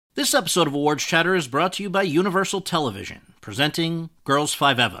This episode of Awards Chatter is brought to you by Universal Television, presenting Girls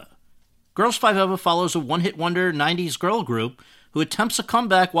 5 Eva. Girls 5 Eva follows a one-hit wonder 90s girl group who attempts a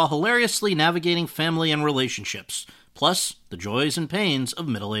comeback while hilariously navigating family and relationships, plus the joys and pains of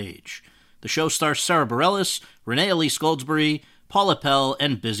middle age. The show stars Sarah Bareilles, Renee Elise Goldsberry, Paula Pell,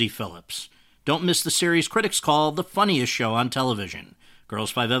 and Busy Phillips. Don't miss the series critics call the funniest show on television.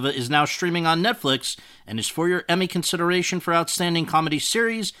 Girls 5 Eva is now streaming on Netflix and is for your Emmy consideration for Outstanding Comedy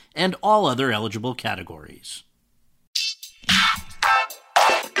Series and all other eligible categories.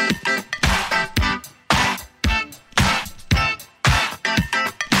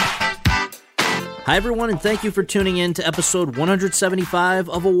 Hi everyone, and thank you for tuning in to episode 175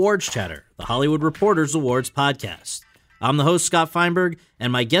 of Awards Chatter, the Hollywood Reporter's Awards podcast. I'm the host, Scott Feinberg,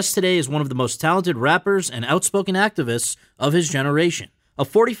 and my guest today is one of the most talented rappers and outspoken activists of his generation. A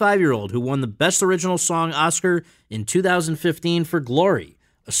 45-year-old who won the Best Original Song Oscar in 2015 for Glory,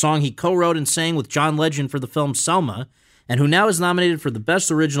 a song he co-wrote and sang with John Legend for the film Selma, and who now is nominated for the Best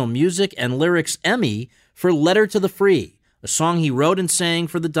Original Music and Lyrics Emmy for Letter to the Free, a song he wrote and sang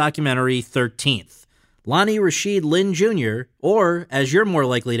for the documentary 13th. Lonnie Rashid Lynn Jr., or, as you're more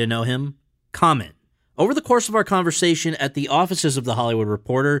likely to know him, Common. Over the course of our conversation at the offices of The Hollywood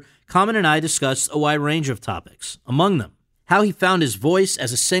Reporter, Common and I discussed a wide range of topics. Among them, how he found his voice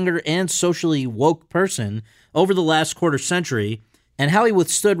as a singer and socially woke person over the last quarter century, and how he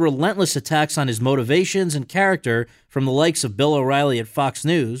withstood relentless attacks on his motivations and character from the likes of Bill O'Reilly at Fox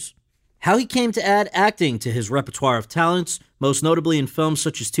News, how he came to add acting to his repertoire of talents, most notably in films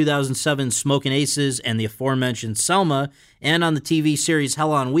such as 2007's Smokin' Aces and the aforementioned Selma, and on the TV series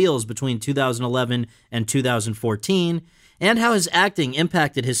Hell on Wheels between 2011 and 2014, and how his acting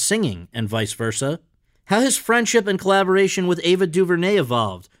impacted his singing and vice versa, how his friendship and collaboration with Ava DuVernay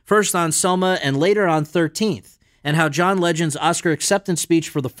evolved, first on Selma and later on 13th, and how John Legend's Oscar acceptance speech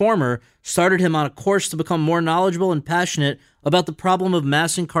for the former started him on a course to become more knowledgeable and passionate about the problem of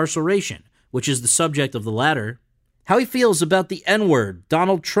mass incarceration, which is the subject of the latter, how he feels about the N-word,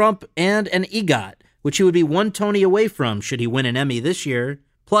 Donald Trump, and an EGOT, which he would be one Tony away from should he win an Emmy this year,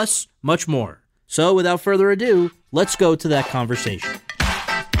 plus much more. So without further ado, let's go to that conversation.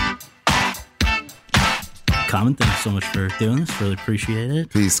 Common, thanks so much for doing this. Really appreciate it.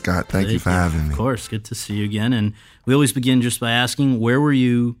 Peace, Scott. Thank you for having me. Of course. Good to see you again. And we always begin just by asking, where were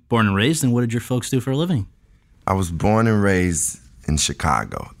you born and raised, and what did your folks do for a living? I was born and raised in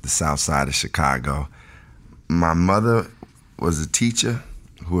Chicago, the south side of Chicago. My mother was a teacher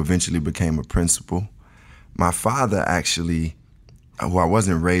who eventually became a principal. My father actually, who I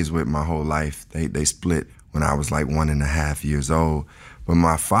wasn't raised with my whole life, they split when I was like 1.5 years old. But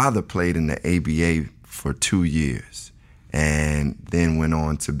my father played in the ABA for 2 years and then went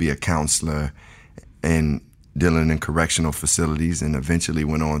on to be a counselor and dealing in correctional facilities, and eventually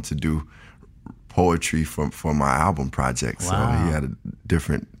went on to do poetry for my album project. Wow. So he had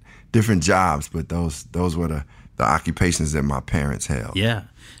different jobs, but those were the occupations that my parents held. Yeah.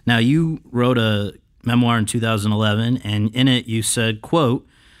 Now, you wrote a memoir in 2011, and in it you said, quote,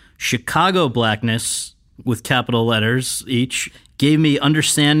 "Chicago blackness, with capital letters each, gave me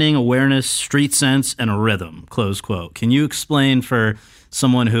understanding, awareness, street sense, and a rhythm," close quote. Can you explain for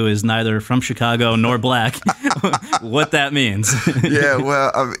someone who is neither from Chicago nor black what that means? Yeah,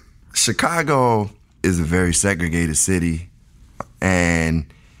 well, Chicago is a very segregated city,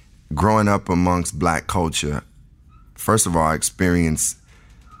 and growing up amongst black culture, first of all, I experienced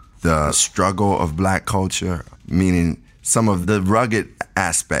the struggle of black culture, meaning some of the rugged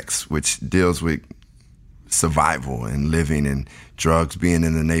aspects, which deals with survival and living and drugs, being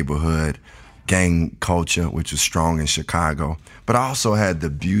in the neighborhood, gang culture, which was strong in Chicago. But I also had the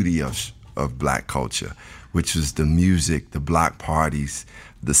beauty of black culture, which was the music, the block parties,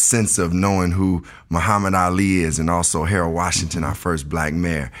 the sense of knowing who Muhammad Ali is, and also Harold Washington, our first black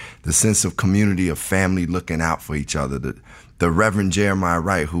mayor, the sense of community, of family looking out for each other, the Reverend Jeremiah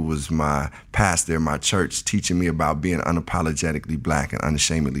Wright, who was my pastor in my church, teaching me about being unapologetically black and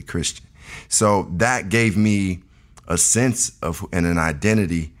unashamedly Christian. So that gave me a sense of and an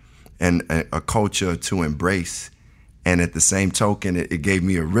identity and a culture to embrace. And at the same token, it gave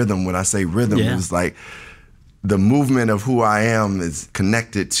me a rhythm. When I say rhythm, It was like the movement of who I am is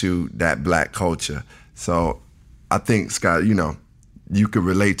connected to that black culture. So I think, Scott, you could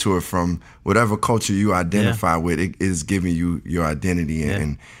relate to it from whatever culture you identify with. It is giving you your identity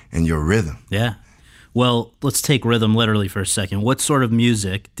and your rhythm. Yeah. Well, let's take rhythm literally for a second. What sort of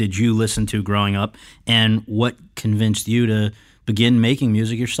music did you listen to growing up, and what convinced you to begin making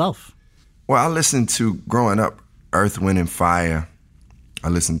music yourself? Well, I listened to, growing up, Earth, Wind, and Fire. I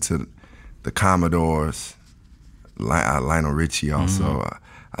listened to the Commodores, Lionel Richie also.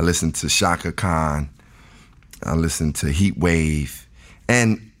 I listened to Shaka Khan. I listened to Heat Wave,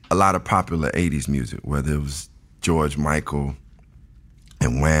 and a lot of popular 80s music, whether it was George Michael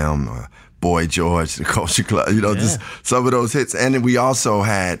and Wham, or Boy George, the Culture Club, just some of those hits. And then we also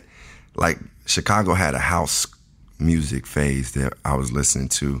had, like, Chicago had a house music phase that I was listening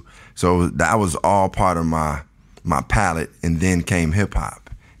to. So that was all part of my palette, and then came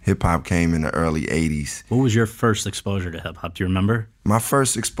hip-hop. Hip-hop came in the early 80s. What was your first exposure to hip-hop? Do you remember? My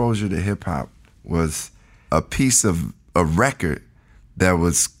first exposure to hip-hop was a piece of a record that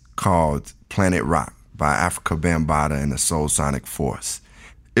was called Planet Rock by Africa Bambaataa and the Soul Sonic Force.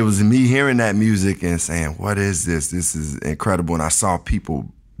 It was me hearing that music and saying, what is this? This is incredible. And I saw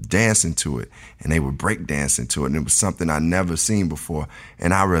people dancing to it, and they were break dancing to it, and it was something I never seen before.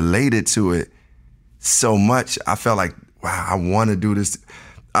 And I related to it so much. I felt like, wow, I want to do this.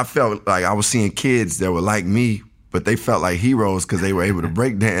 I felt like I was seeing kids that were like me, but they felt like heroes because they were able to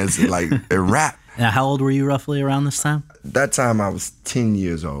break dance and rap. Now, how old were you roughly around this time? That time I was 10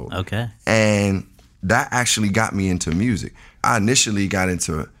 years old. Okay. And that actually got me into music. I initially got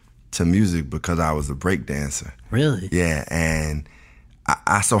into music because I was a break dancer. Really? Yeah, and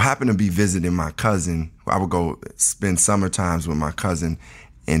I so happened to be visiting my cousin. I would go spend summer times with my cousin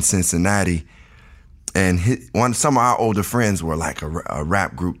in Cincinnati. And some of our older friends were like a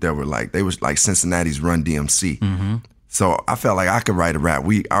rap group that were like, they was like Cincinnati's Run DMC. Mm-hmm. So I felt like I could write a rap.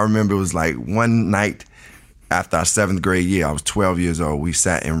 I remember it was like one night after our 7th grade year, I was 12 years old, we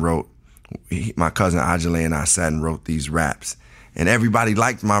sat and wrote, my cousin Ajale and I sat and wrote these raps. And everybody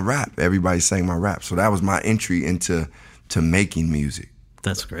liked my rap. Everybody sang my rap. So that was my entry into making music.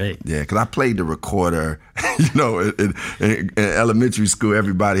 That's great. Yeah, because I played the recorder. In elementary school,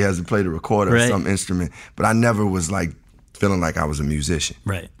 everybody has to play the recorder or some instrument. But I never was like feeling like I was a musician.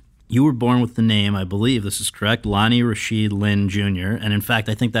 Right. You were born with the name, I believe this is correct, Lonnie Rashid Lynn Jr. And in fact,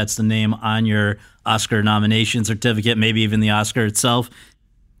 I think that's the name on your Oscar nomination certificate, maybe even the Oscar itself.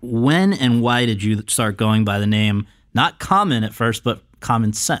 When and why did you start going by the name, not Common at first, but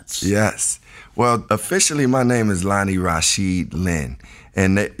Common Sense? Yes. Well, officially, my name is Lonnie Rashid Lynn.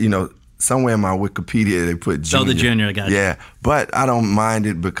 And, somewhere in my Wikipedia, they put Junior. Oh, the Junior, I got you. Yeah, but I don't mind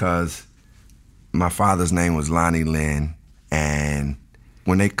it because my father's name was Lonnie Lynn. And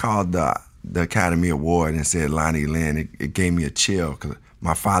when they called the Academy Award and said Lonnie Lynn, it gave me a chill because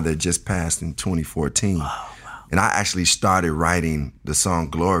my father had just passed in 2014. Oh, wow. And I actually started writing the song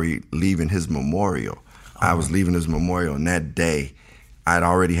Glory leaving his memorial. Oh. I was leaving his memorial, and that day, I'd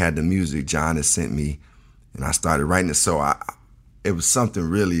already had the music John had sent me, and I started writing it. So it was something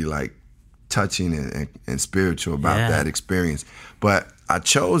really like touching and spiritual about that experience. But I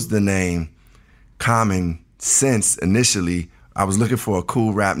chose the name Common Sense initially. I was looking for a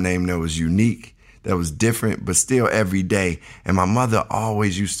cool rap name that was unique, that was different, but still everyday. And my mother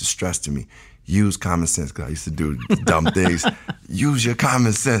always used to stress to me, use common sense, because I used to do dumb things. Use your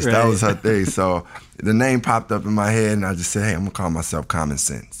common sense. Right. That was her thing. So the name popped up in my head, and I just said, hey, I'm going to call myself Common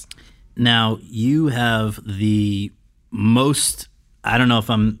Sense. Now, you have the most, I don't know if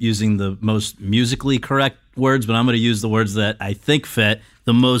I'm using the most musically correct words, but I'm going to use the words that I think fit,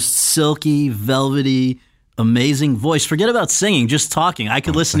 the most silky, velvety, amazing voice. Forget about singing, just talking. I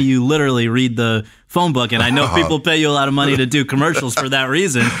could listen to you literally read the phone book, and I know people pay you a lot of money to do commercials for that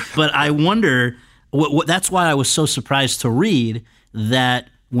reason. But I wonder, that's why I was so surprised to read that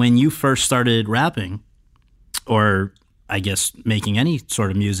when you first started rapping, or I guess making any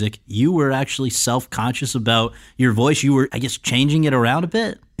sort of music, you were actually self-conscious about your voice. You were, I guess, changing it around a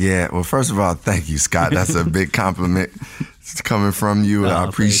bit. Yeah, well, first of all, thank you, Scott. That's a big compliment coming from you, and I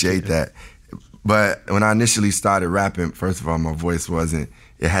appreciate that. But when I initially started rapping, first of all, my voice it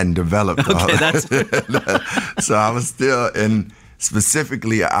hadn't developed. Okay, that's... So I was still, and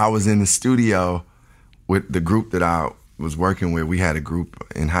specifically, I was in the studio with the group that I was working with. We had a group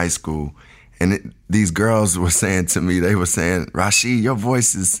in high school, and these girls were saying to me, they were saying, Rashid, your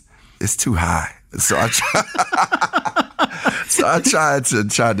voice is too high. So I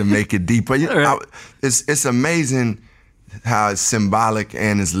tried to make it deeper. It's amazing how it's symbolic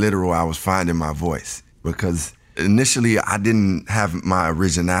and it's literal I was finding my voice, because initially I didn't have my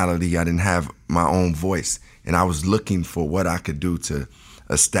originality, I didn't have my own voice, and I was looking for what I could do to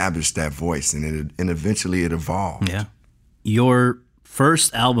establish that voice, and eventually it evolved. Yeah. Your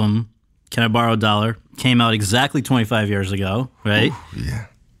first album, Can I Borrow a Dollar, came out exactly 25 years ago, right? Ooh, yeah.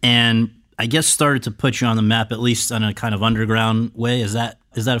 And I guess started to put you on the map, at least in a kind of underground way. Is that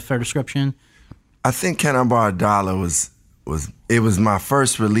a fair description? I think Can I Borrow a Dollar was my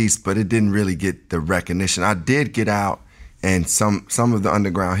first release, but it didn't really get the recognition. I did get out, and some of the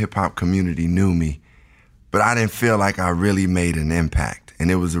underground hip hop community knew me, but I didn't feel like I really made an impact. And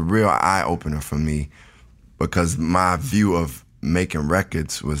it was a real eye-opener for me because my view of making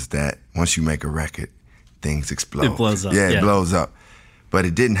records was that once you make a record, things explode. It blows up. Yeah, it blows up. But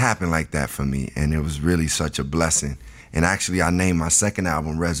it didn't happen like that for me, and it was really such a blessing. And actually, I named my second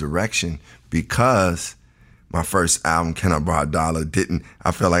album Resurrection because my first album, Can I Borrow a Dollar,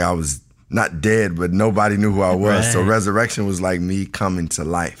 I felt like I was not dead, but nobody knew who I was. Right. So Resurrection was like me coming to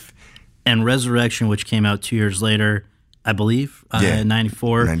life. And Resurrection, which came out 2 years later, I believe, in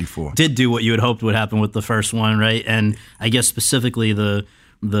 94. 94. Did do what you had hoped would happen with the first one, right? And I guess specifically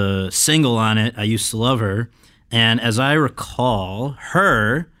the single on it, I Used to Love Her. And as I recall,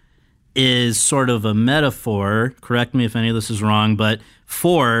 Her is sort of a metaphor, correct me if any of this is wrong, but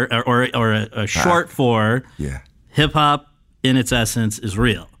for, or a short for, hip-hop in its essence is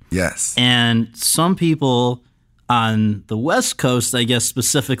real. Yes. And some people on the West Coast, I guess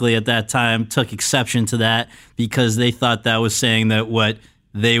specifically at that time, took exception to that because they thought that was saying that what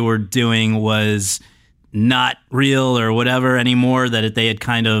they were doing was not real or whatever anymore, that they had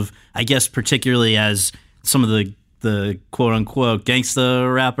kind of, I guess particularly as some of the quote-unquote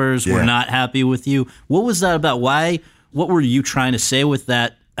gangsta rappers were not happy with you. What was that about? What were you trying to say with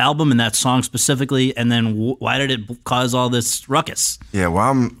that album and that song specifically, and then why did it cause all this ruckus? Yeah,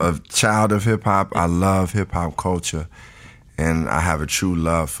 well, I'm a child of hip-hop. I love hip-hop culture, and I have a true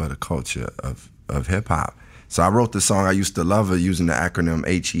love for the culture of hip-hop. So I wrote the song I Used to Love Her using the acronym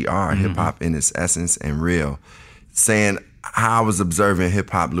HER, hip-hop in its essence and real, saying how I was observing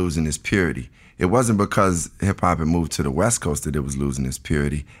hip-hop losing its purity. It wasn't because hip-hop had moved to the West Coast that it was losing its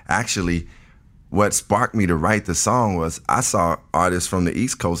purity. Actually, what sparked me to write the song was I saw artists from the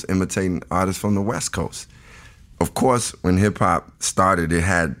East Coast imitating artists from the West Coast. Of course, when hip-hop started, it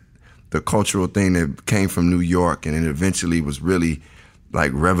had the cultural thing that came from New York, and it eventually was really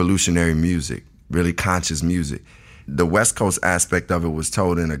like revolutionary music, really conscious music. The West Coast aspect of it was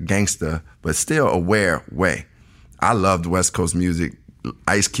told in a gangster, but still aware way. I loved West Coast music.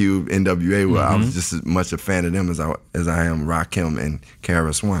 Ice Cube, NWA, I was just as much a fan of them as I am Rakim and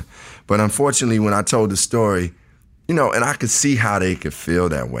KRS-One. But unfortunately, when I told the story, and I could see how they could feel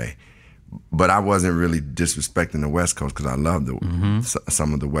that way, but I wasn't really disrespecting the West Coast because I loved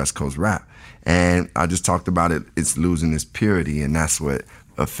some of the West Coast rap. And I just talked about it's losing its purity, and that's what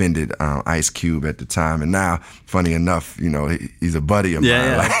offended Ice Cube at the time. And now, funny enough, he's a buddy of mine.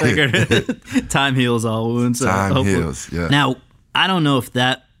 Yeah, I figured. Time heals all wounds. Time heals, yeah. Now, I don't know if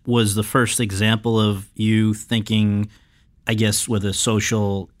that was the first example of you thinking, I guess, with a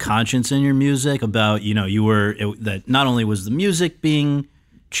social conscience in your music about, that not only was the music being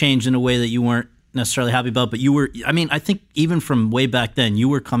changed in a way that you weren't necessarily happy about, but you were, I think even from way back then, you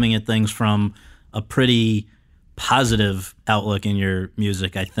were coming at things from a pretty positive outlook in your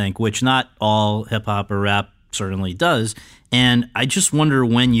music, I think, which not all hip hop or rap certainly does. And I just wonder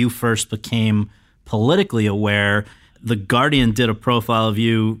when you first became politically aware. The Guardian did a profile of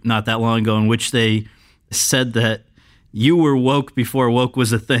you not that long ago in which they said that you were woke before woke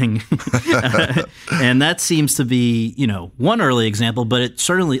was a thing. And that seems to be, one early example, but it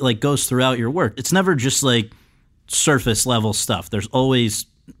certainly goes throughout your work. It's never just surface level stuff. There's always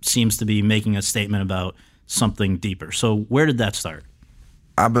seems to be making a statement about something deeper. So where did that start?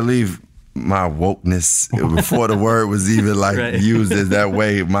 I believe my wokeness, before the word was even used as that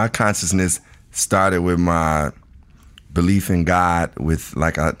way, my consciousness started with my belief in God, with,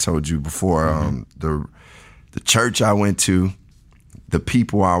 like I told you before, the church I went to, the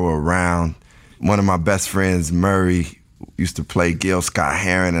people I were around. One of my best friends, Murray, used to play Gil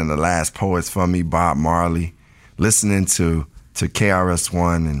Scott-Heron and The Last Poets for me, Bob Marley. Listening to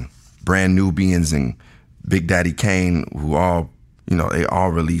KRS-One and Brand Nubians and Big Daddy Kane, who all, they all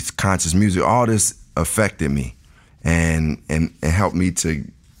released conscious music. All this affected me and helped me to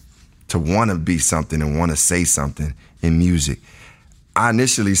want to be something and want to say something in music. I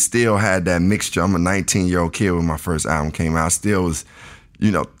initially still had that mixture. I'm a 19-year-old kid when my first album came out. I still was,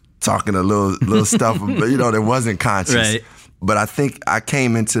 talking a little stuff, but that wasn't conscious. Right. But I think I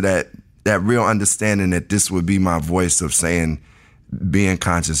came into that real understanding that this would be my voice of saying, being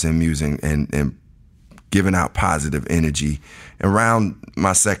conscious in music and giving out positive energy. Around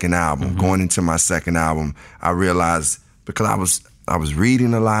my second album, going into my second album, I realized, because I was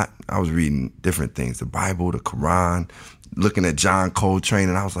reading a lot. I was reading different things, the Bible, the Quran, looking at John Coltrane,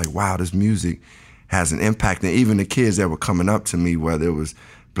 and I was like, wow, this music has an impact. And even the kids that were coming up to me, whether it was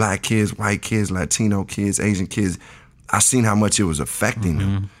black kids, white kids, Latino kids, Asian kids, I seen how much it was affecting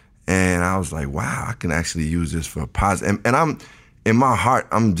them. And I was like, wow, I can actually use this for positive. And I'm, in my heart,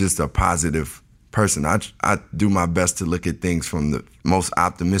 I'm just a positive person. I do my best to look at things from the most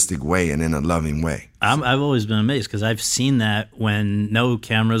optimistic way and in a loving way. I've always been amazed because I've seen that when no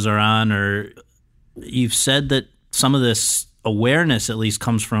cameras are on, or you've said that some of this awareness at least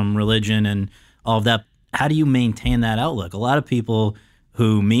comes from religion and all of that. How do you maintain that outlook? A lot of people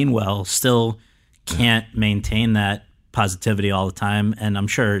who mean well still can't maintain that positivity all the time, and I'm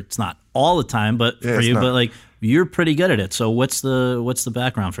sure it's not all the time, but for you, but like you're pretty good at it. So what's the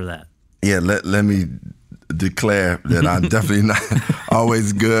background for that? Yeah, let me declare that I'm definitely not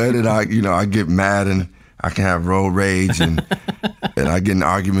always good, and I get mad and I can have road rage and I get in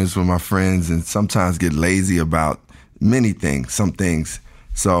arguments with my friends and sometimes get lazy about many things, some things.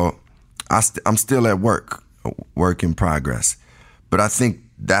 So I'm still at work in progress. But I think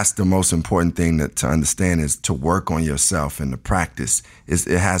that's the most important thing to understand is to work on yourself and the practice. It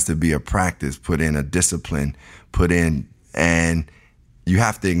has to be a practice, put in a discipline, and you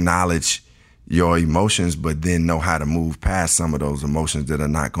have to acknowledge your emotions, but then know how to move past some of those emotions that are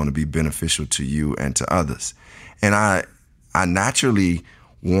not going to be beneficial to you and to others. And I naturally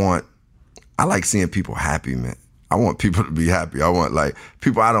I like seeing people happy, man. I want people to be happy. I want like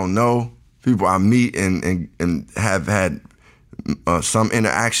people I don't know, people I meet and have had some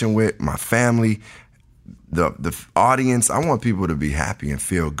interaction with, my family, the audience. I want people to be happy and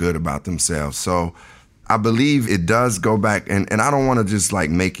feel good about themselves. So I believe it does go back, and I don't want to just like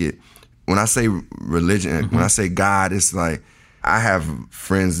make it, when I say religion, when I say God, it's like I have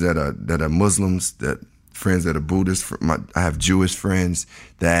friends that are Muslims, friends that are Buddhists. I have Jewish friends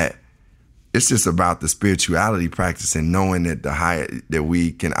that it's just about the spirituality practice and knowing that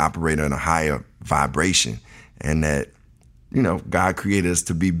we can operate on a higher vibration, and that God created us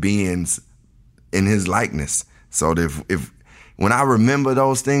to be beings in His likeness. So if when I remember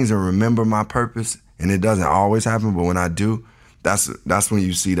those things and remember my purpose, and it doesn't always happen, but when I do, that's when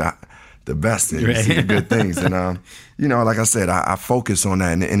you see the best and you see the good things. And like I said, I focus on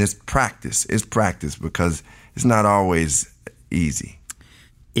that, and it's practice. It's practice because it's not always easy.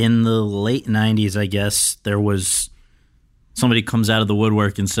 In the late 90s, I guess, there was somebody comes out of the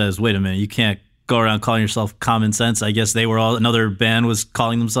woodwork and says, wait a minute, you can't go around calling yourself Common Sense. I guess another band was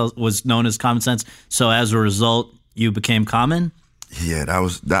known as Common Sense. So as a result, you became Common? Yeah,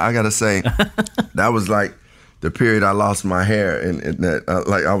 I got to say, that was like the period I lost my hair, and that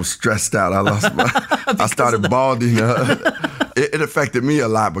like I was stressed out. I started balding. It affected me a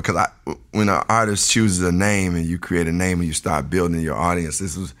lot because when an artist chooses a name and you create a name and you start building your audience,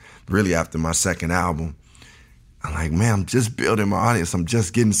 this was really after my second album. I'm like, man, I'm just building my audience. I'm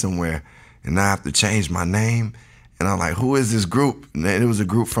just getting somewhere, and now I have to change my name. And I'm like, who is this group? And it was a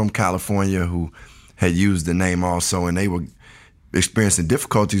group from California who had used the name also, and they were experiencing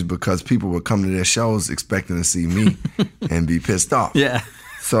difficulties because people would come to their shows expecting to see me and be pissed off. Yeah.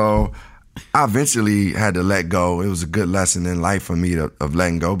 So I eventually had to let go. It was a good lesson in life for me of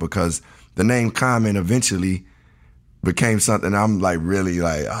letting go, because the name Common eventually became something I'm like really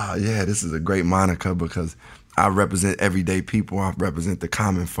like, oh yeah, this is a great moniker because I represent everyday people. I represent the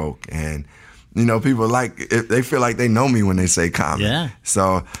common folk. And, people they feel like they know me when they say Common. Yeah.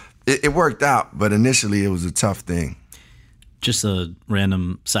 So it worked out, but initially it was a tough thing. Just a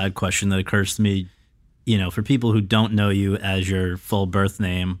random side question that occurs to me, for people who don't know you as your full birth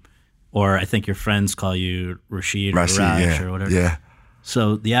name, or I think your friends call you Rashid or Raj or whatever. Yeah.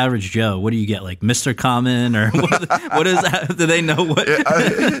 So the average Joe, what do you get, like Mr. Common, or what is that? Do they know what?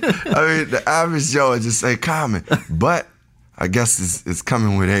 I mean, the average Joe would just say Common, but I guess it's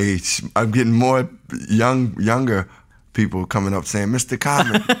coming with age. I'm getting more younger people coming up saying Mr.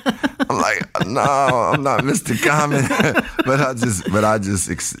 Common. I'm like, no, I'm not Mr. Common. but I just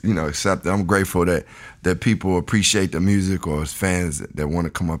accept it. I'm grateful that people appreciate the music, or fans that want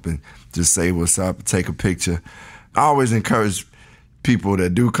to come up and just say what's up, take a picture. I always encourage people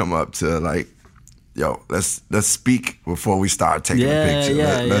that do come up to like, yo, let's speak before we start taking a picture.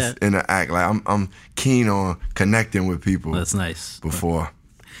 Let's interact. Like I'm keen on connecting with people. That's nice. Before.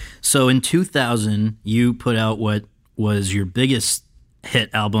 So in 2000, you put out what was your biggest hit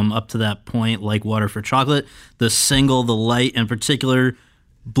album up to that point, Like Water for Chocolate. The single, The Light in particular,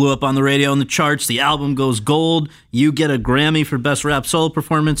 blew up on the radio and the charts. The album goes gold. You get a Grammy for Best Rap Solo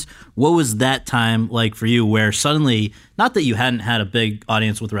Performance. What was that time like for you, where suddenly, not that you hadn't had a big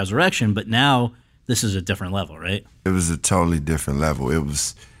audience with Resurrection, but now this is a different level, right? It was a totally different level. It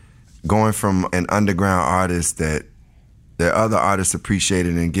was going from an underground artist that other artists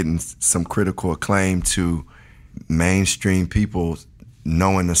appreciated and getting some critical acclaim to mainstream people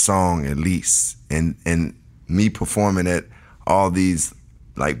knowing the song at least, and me performing at all these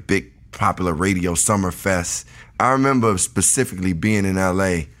like big popular radio summer fests. I remember specifically being in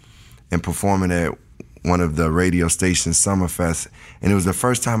LA and performing at one of the radio stations, Summerfest. And it was the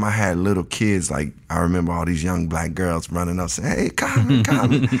first time I had little kids. Like, I remember all these young black girls running up saying, "Hey,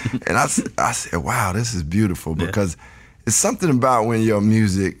 Common." And I said, wow, this is beautiful, because it's something about when your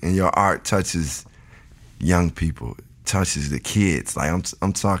music and your art touches young people, touches the kids. Like,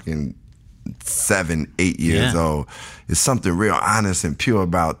 I'm talking 7, 8 years old. It's something real honest and pure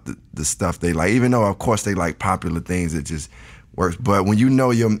about the stuff they like, even though, of course, they like popular things that just works. But when you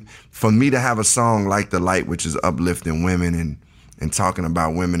know for me to have a song like The Light, which is uplifting women and talking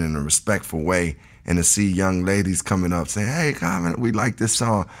about women in a respectful way, and to see young ladies coming up saying, "Hey, Common, we like this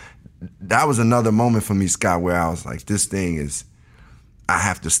song," that was another moment for me, Scott, where I was like, this thing is, I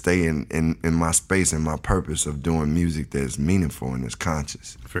have to stay in my space and my purpose of doing music that's meaningful and is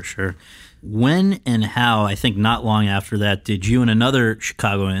conscious. For sure. When and how, I think not long after that, did you and another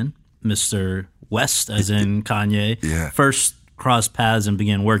Chicagoan, Mr. West, as in Kanye, first cross paths and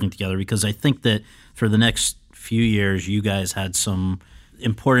began working together? Because I think that for the next few years, you guys had some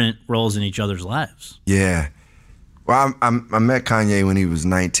important roles in each other's lives. Yeah. Well, I met Kanye when he was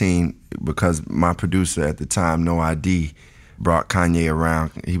 19, because my producer at the time, No ID, brought Kanye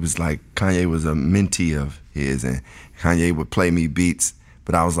around. He was like, Kanye was a mentee of his, and Kanye would play me beats.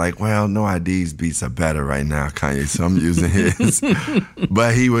 But I was like, well, No ID's beats are better right now, Kanye, so I'm using his.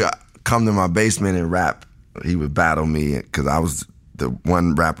 But he would come to my basement and rap. He would battle me, because I was the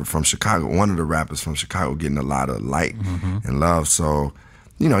one rapper from Chicago, one of the rappers from Chicago getting a lot of light and love. So,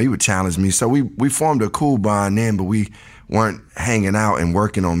 he would challenge me. So we formed a cool bond then, but we weren't hanging out and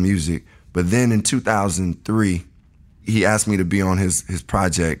working on music. But then in 2003, he asked me to be on his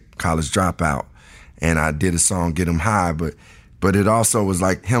project, College Dropout, and I did a song, Get 'Em High, but it also was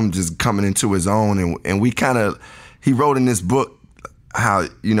like him just coming into his own, and we he wrote in this book how,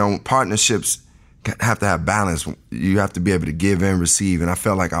 partnerships have to have balance. You have to be able to give and receive, and I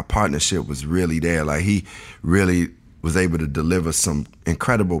felt like our partnership was really there. Like, he really was able to deliver some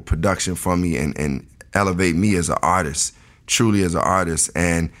incredible production for me and elevate me as an artist, truly as an artist,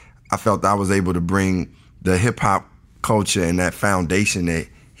 and I felt I was able to bring the hip-hop culture and that foundation that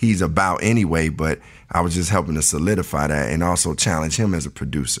he's about anyway, but I was just helping to solidify that and also challenge him as a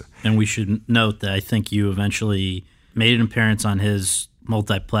producer. And we should note that I think you eventually made an appearance on his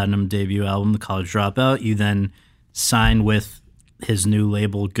multi-platinum debut album, The College Dropout. You then signed with his new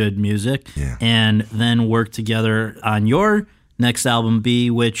label, Good Music, and then worked together on your next album, B,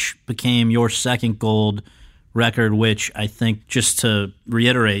 which became your second gold record, which I think, just to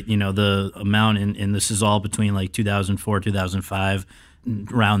reiterate, the amount in this is all between like 2004, 2005,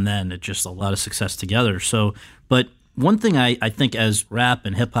 around then, it's just a lot of success together. So, but one thing I think as rap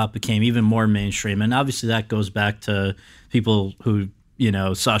and hip hop became even more mainstream, and obviously that goes back to people who,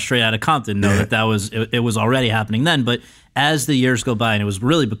 saw Straight Outta Compton, know that was, it was already happening then. But as the years go by and it was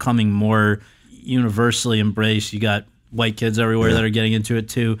really becoming more universally embraced, you got white kids everywhere that are getting into it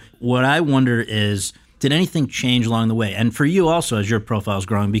too. What I wonder is, did anything change along the way? And for you also, as your profile's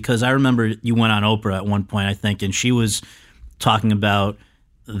growing, because I remember you went on Oprah at one point, I think, and she was talking about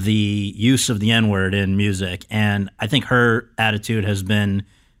the use of the N-word in music. And I think her attitude has been,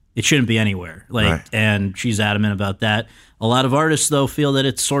 it shouldn't be anywhere. And she's adamant about that. A lot of artists, though, feel that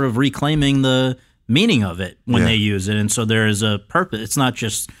it's sort of reclaiming the meaning of it when they use it. And so there is a purpose. It's not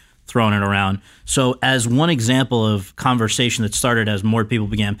just throwing it around. So as one example of conversation that started as more people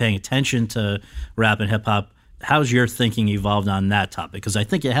began paying attention to rap and hip hop, how's your thinking evolved on that topic? Because I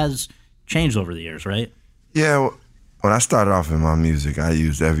think it has changed over the years, right? Yeah. When I started off in my music, I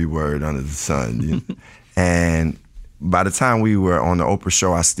used every word under the sun. And by the time we were on the Oprah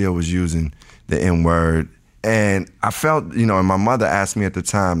show, I still was using the N-word. And I felt, and my mother asked me at the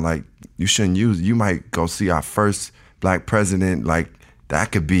time, like, you shouldn't use it. You might go see our first black president, like,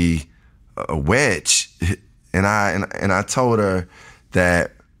 that could be a wedge. And I told her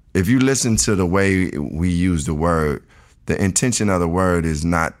that if you listen to the way we use the word, the intention of the word is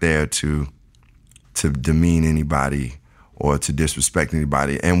not there to demean anybody or to disrespect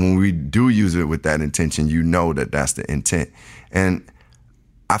anybody. And when we do use it with that intention, that that's the intent. And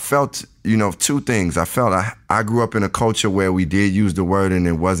I felt, two things. I felt I grew up in a culture where we did use the word, and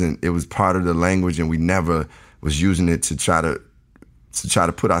it was part of the language, and we never was using it to try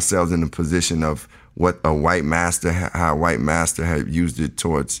to put ourselves in the position of how a white master had used it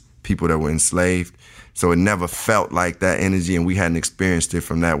towards people that were enslaved. So it never felt like that energy, and we hadn't experienced it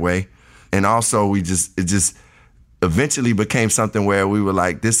from that way. And also it just eventually became something where we were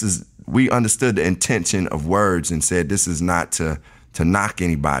like, we understood the intention of words and said, this is not to knock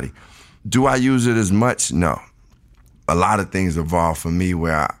anybody. Do I use it as much? No. A lot of things evolved for me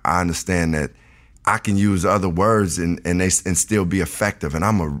where I understand that I can use other words and still be effective. And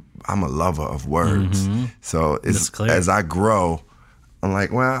I'm I'm a lover of words. So as I grow, I'm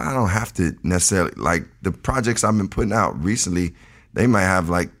like, well, I don't have to necessarily, like the projects I've been putting out recently, they might have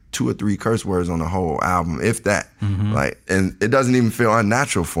like 2 or 3 curse words on the whole album, if that. Like, and it doesn't even feel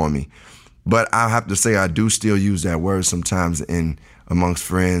unnatural for me. But I have to say I do still use that word sometimes amongst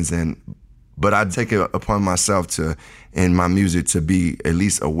friends, but I take it upon myself to, in my music, to be at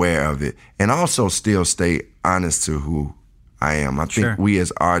least aware of it, and also still stay honest to who I am. I think we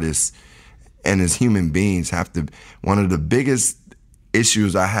as artists and as human beings have to. One of the biggest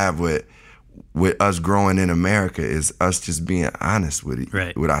issues I have with us growing in America is us just being honest with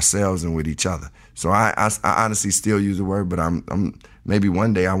ourselves and with each other. So I honestly still use the word, but I'm maybe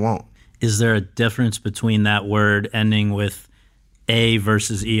one day I won't. Is there a difference between that word ending with A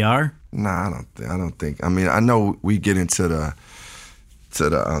versus ER? Nah, I don't think. I mean, I know we get into the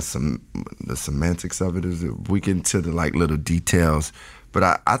semantics of it. We get into the like little details,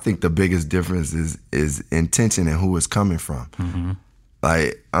 but I think the biggest difference is intention and who it's coming from.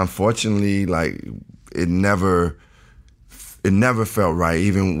 Like, unfortunately, like it never felt right.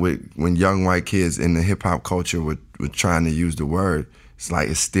 Even when young white kids in the hip hop culture were trying to use the word, it's like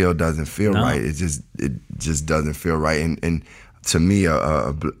it still doesn't feel right. It just doesn't feel right. And to me,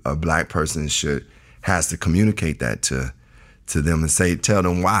 a black person has to communicate that to them and tell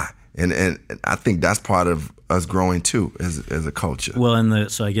them why. And I think that's part of us growing too as a culture. Well,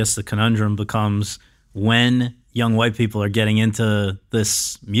 so I guess the conundrum becomes when young white people are getting into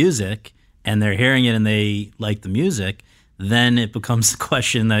this music and they're hearing it and they like the music, then it becomes the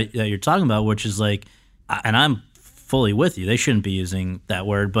question that you're talking about, which is like, and I'm fully with you, they shouldn't be using that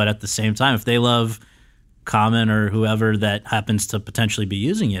word, but at the same time, if they love Common or whoever that happens to potentially be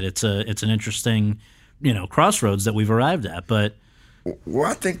using it, it's an interesting, crossroads that we've arrived at. But well,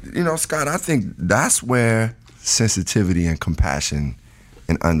 I think, Scott, I think that's where sensitivity and compassion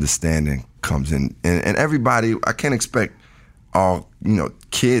and understanding comes in. And everybody, I can't expect all,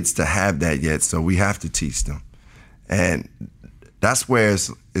 kids to have that yet, so we have to teach them. And that's where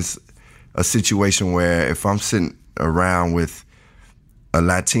it's a situation where if I'm sitting around with a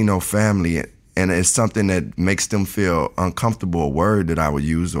Latino family and it's something that makes them feel uncomfortable, a word that I would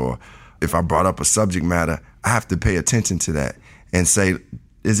use, or if I brought up a subject matter, I have to pay attention to that and say,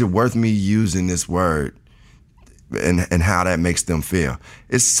 is it worth me using this word, and how that makes them feel?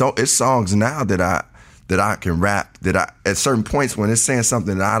 It's songs now that I can rap, that I, at certain points when it's saying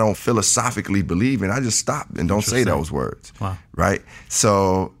something that I don't philosophically believe in, I just stop and don't say those words. Wow. Right?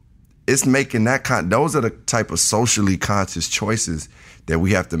 So it's making those are the type of socially conscious choices that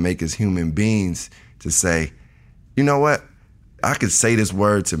we have to make as human beings, to say, you know what, I could say this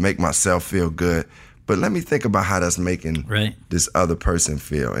word to make myself feel good, but let me think about how that's making this other person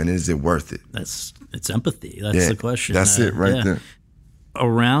feel, and is it worth it? It's empathy. That's the question. That's it right there.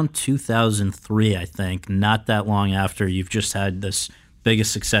 Around 2003, I think, not that long after you've just had this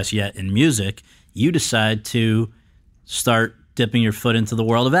biggest success yet in music, you decide to start dipping your foot into the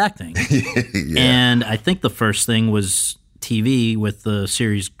world of acting. And I think the first thing was TV with the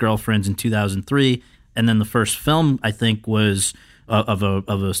series Girlfriends in 2003, and then the first film, I think, was of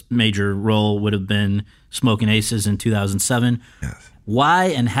a major role would have been Smoking Aces in 2007. Yes. Why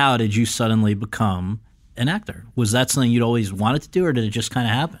and how did you suddenly become an actor? Was that something you'd always wanted to do, or did it just kind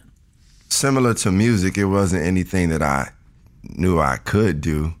of happen? Similar to music, it wasn't anything that I knew I could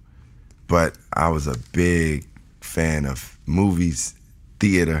do, but I was a big fan of movies,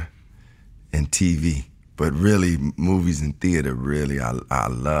 theater, and TV. But really, movies and theater, really, I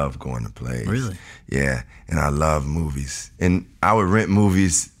love going to plays. Really? Yeah, and I love movies. And I would rent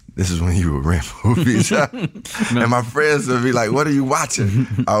movies. This is when you would rent movies. And my friends would be like, what are you watching?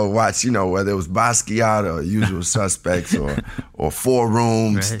 I would watch, whether it was Basquiat or Usual Suspects or Four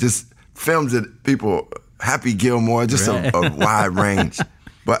Rooms, just films that people, Happy Gilmore, just a wide range.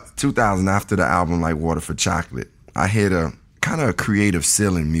 But 2000, after the album like Water for Chocolate, I hit a kind of a creative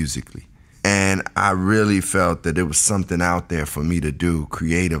ceiling musically. And I really felt that there was something out there for me to do,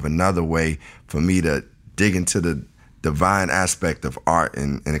 creative, another way for me to dig into the divine aspect of art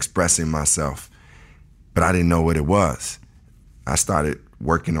and expressing myself. But I didn't know what it was. I started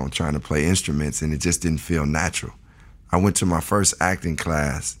working on trying to play instruments, and it just didn't feel natural. I went to my first acting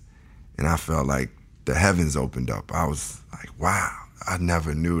class, and I felt like the heavens opened up. I was like, wow, I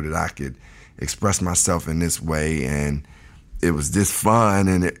never knew that I could express myself in this way, and it was this fun,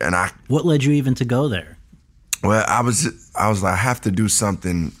 and I. What led you even to go there? Well, I was like, I have to do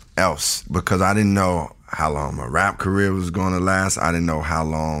something else, because I didn't know how long my rap career was going to last. I didn't know how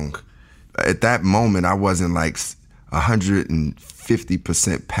long. At that moment, I wasn't like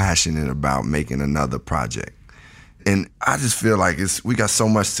 150% passionate about making another project. And I just feel like we got so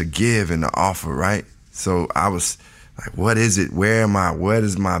much to give and to offer, right? So I was like, what is it? Where am I? What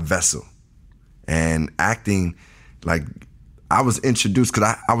is my vessel? And acting, like, I was introduced,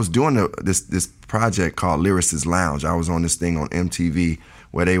 because I was doing this project called Lyricist Lounge. I was on this thing on MTV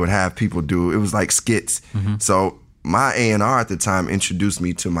where they would have people do, it was like skits. Mm-hmm. So my A&R at the time introduced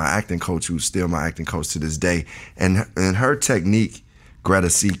me to my acting coach, who's still my acting coach to this day. And her technique, Greta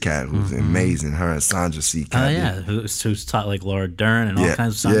Seacat, who's amazing, her and Sandra Seacat. Oh, yeah, who's taught like Laura Dern and all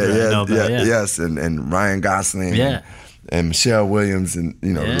kinds of stuff. I know about, Yes, and Ryan Gosling and Michelle Williams, and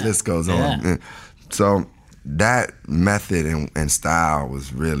the list goes on. And so that method and style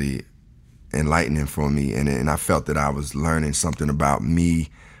was really enlightening for me, and I felt that I was learning something about me,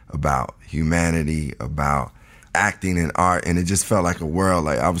 about humanity, about acting and art, and it just felt like a world.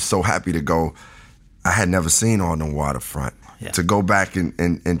 Like, I was so happy to go. I had never seen On the Waterfront. To go back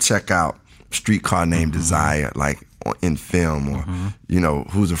and check out Streetcar Named Desire, like in film, or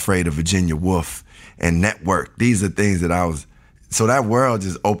Who's Afraid of Virginia Woolf, and Network. These are things that so that world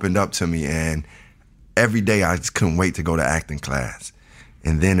just opened up to me, and every day I just couldn't wait to go to acting class.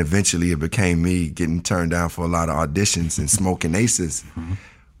 And then eventually it became me getting turned down for a lot of auditions, and Smoking Aces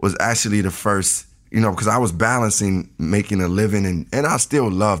was actually the first, because I was balancing making a living, and I still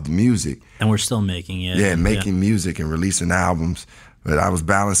loved music. And we're still making it. Yeah, making music and releasing albums. But I was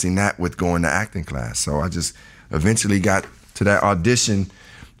balancing that with going to acting class. So I just eventually got to that audition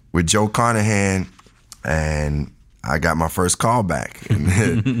with Joe Carnahan, and I got my first call back.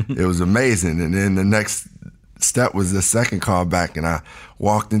 And it was amazing. And then the next step was the second call back, and I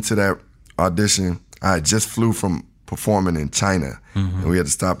walked into that audition. I just flew from performing in China, and we had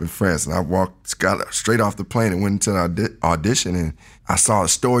to stop in France. And I got straight off the plane and went into the audition, and I saw a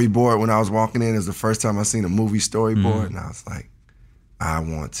storyboard when I was walking in. It was the first time I seen a movie storyboard, and I was like, I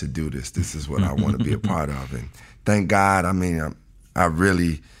want to do this. This is what I want to be a part of. And thank God, I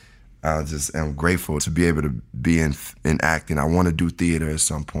just am grateful to be able to be in acting. I want to do theater at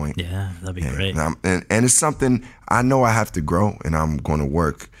some point. Yeah, that'd be great. And it's something I know I have to grow, and I'm going to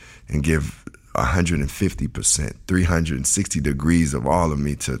work and give 150%, 360 degrees of all of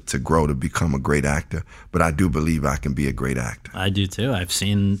me to grow to become a great actor. But I do believe I can be a great actor. I do too. I've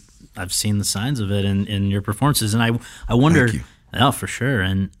seen the signs of it in your performances, and I wonder. Thank you. Oh, for sure.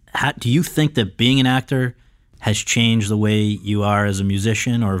 And do you think that being an actor has changed the way you are as a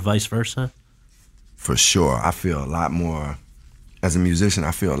musician, or vice versa? For sure. I feel a lot more, as a musician,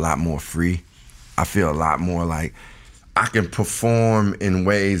 I feel a lot more free. I feel a lot more like I can perform in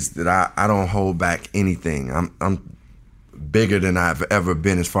ways that I don't hold back anything. I'm bigger than I've ever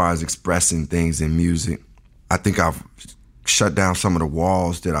been as far as expressing things in music. I think I've shut down some of the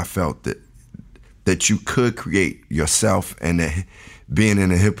walls that I felt that you could create yourself, and that being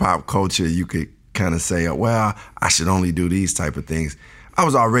in a hip-hop culture, you could kind of say, well, I should only do these type of things. I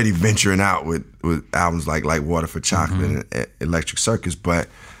was already venturing out with albums like Water for Chocolate and Electric Circus, but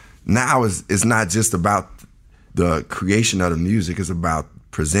now it's not just about the creation of the music, it's about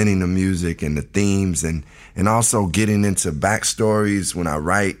presenting the music and the themes, and also getting into backstories when I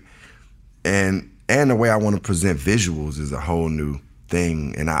write, and the way I want to present visuals is a whole new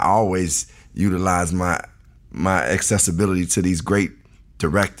thing. And I always utilize my accessibility to these great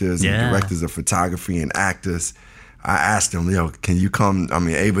directors and directors of photography and actors. I asked them, can you come? I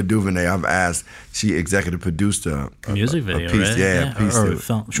mean, Ava DuVernay, I've asked. She executive produced a music video, piece, right? a piece or of,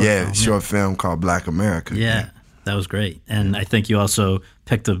 film, short film called Black America. Yeah, that was great. And I think you also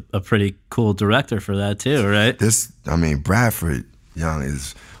picked a pretty cool director for that too, right? Bradford Young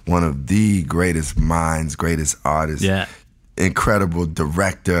is one of the greatest minds, greatest artists. Yeah, incredible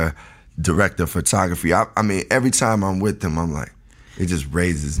director of photography. I mean, every time I'm with him, I'm like, it just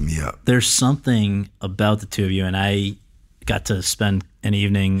raises me up. There's something about the two of you, and I got to spend an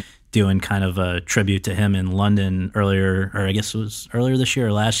evening doing kind of a tribute to him in London earlier, or I guess it was earlier this year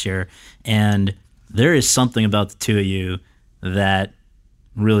or last year, and there is something about the two of you that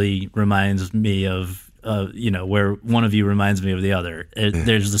really reminds me of, where one of you reminds me of the other.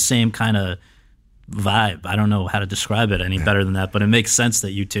 There's the same kind of vibe. I don't know how to describe it any better than that, but it makes sense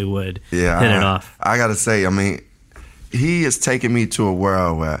that you two would hit it off. I gotta say, he has taken me to a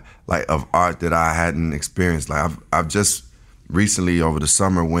world where, like, of art that I hadn't experienced. Like, I've just recently over the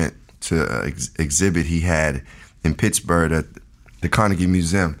summer went to an exhibit he had in Pittsburgh at the Carnegie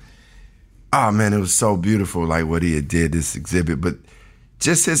Museum. Oh man, it was so beautiful, like what he had did this exhibit. But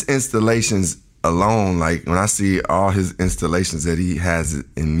just his installations alone, like when I see all his installations that he has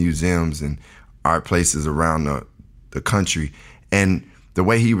in museums and art places around the country, and the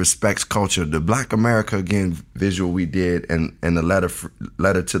way he respects culture, the Black America Again visual we did, and the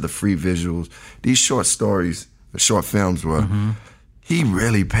letter to the free visuals, these short stories the short films were. He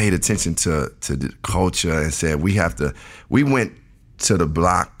really paid attention to the culture and said we went to the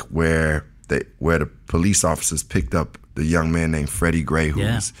block where the police officers picked up the young man named Freddie Gray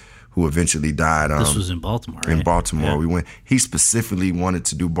who eventually died. This was in Baltimore, right? In Baltimore. Yeah. He specifically wanted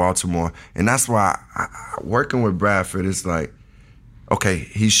to do Baltimore. And that's why working with Bradford, it's like, okay,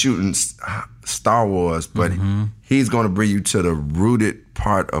 he's shooting Star Wars, but he's going to bring you to the rooted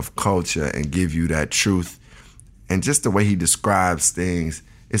part of culture and give you that truth. And just the way he describes things,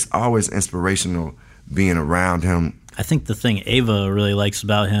 it's always inspirational being around him. I think the thing Ava really likes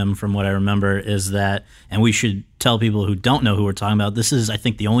about him, from what I remember, is that, and we should tell people who don't know who we're talking about, this is, I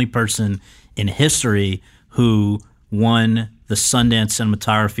think, the only person in history who won the Sundance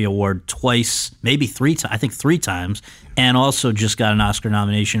Cinematography Award twice, maybe three times, and also just got an Oscar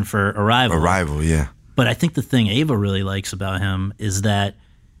nomination for Arrival. Arrival, yeah. But I think the thing Ava really likes about him is that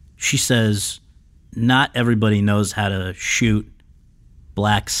she says not everybody knows how to shoot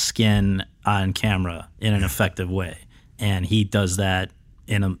black skin on camera in an effective way, and he does that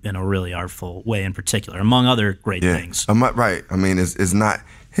in a really artful way in particular, among other great things. Right. I mean, it's not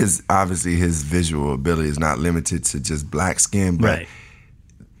obviously his visual ability is not limited to just black skin, but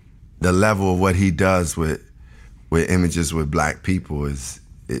the level of what he does with images with black people is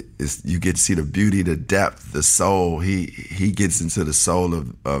you get to see the beauty, the depth, the soul. He gets into the soul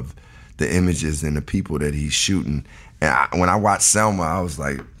of the images and the people that he's shooting. And when I watched Selma, I was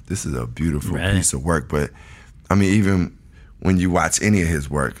like, this is a beautiful piece of work. But I mean, even when you watch any of his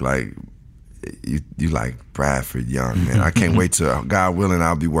work, like you like Bradford Young, man. I can't wait till, God willing,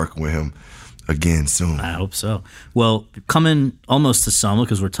 I'll be working with him again soon. I hope so. Well, coming almost to Selma,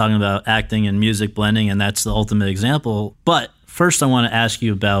 because we're talking about acting and music blending, and that's the ultimate example. But first, I want to ask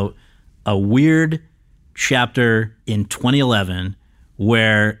you about a weird chapter in 2011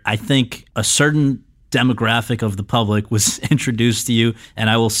 where I think a certain demographic of the public was introduced to you. And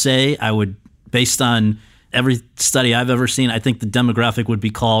I will say, based on every study I've ever seen, I think the demographic would be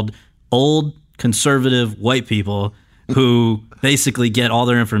called old conservative white people who basically get all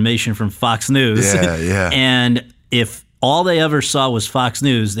their information from Fox News. Yeah. And if all they ever saw was Fox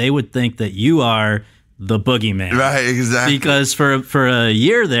News, they would think that you are the boogeyman. Right, exactly. Because for a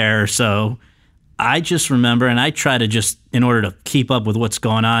year there or so, I just remember, and I try to just, in order to keep up with what's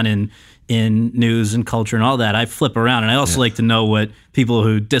going on in news and culture and all that, I flip around, and I also like to know what people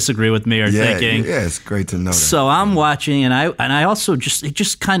who disagree with me are thinking. Yeah, it's great to know that. So I'm watching, and I also it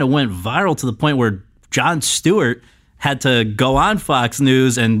just kind of went viral to the point where Jon Stewart had to go on Fox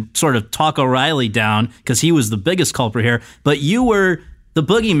News and sort of talk O'Reilly down because he was the biggest culprit here. But you were the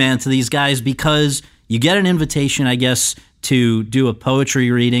boogeyman to these guys because you get an invitation, I guess, to do a poetry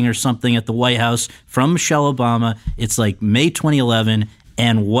reading or something at the White House from Michelle Obama. It's like May 2011.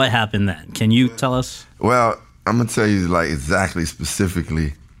 And what happened then? Can you tell us? Well, I'm going to tell you like exactly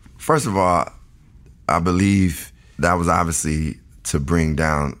specifically. First of all, I believe that was obviously to bring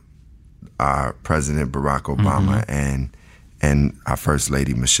down our President Barack Obama and our First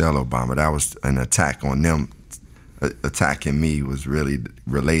Lady Michelle Obama. That was an attack on them. Attacking me was really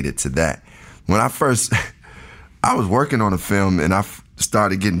related to that. When I was working on a film and I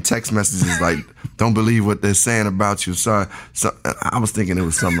started getting text messages like, don't believe what they're saying about you. So I was thinking it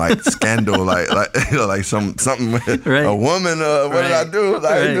was some like scandal, like something with a woman. What did I do?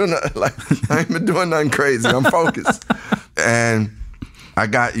 I ain't been doing nothing crazy. I'm focused. And I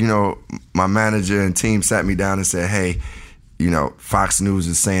got, my manager and team sat me down and said, hey, Fox News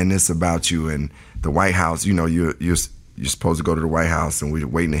is saying this about you, and the White House, you're supposed to go to the White House, and we're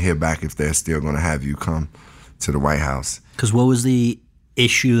waiting to hear back if they're still going to have you come to the White House. Because what was the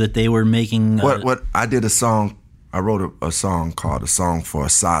issue that they were making? What I did a song. I wrote a song called "A Song for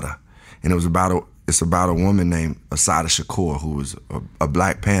Assata," and it's about a woman named Assata Shakur, who was a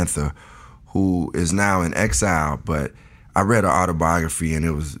Black Panther, who is now in exile. But I read her autobiography, and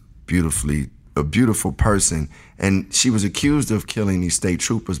it was a beautiful person. And she was accused of killing these state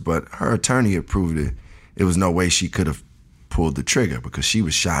troopers, but her attorney had proved it was no way she could have pulled the trigger because she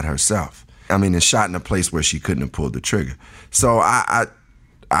was shot herself. I mean, and shot in a place where she couldn't have pulled the trigger. So I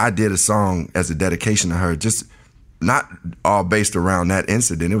did a song as a dedication to her, just not all based around that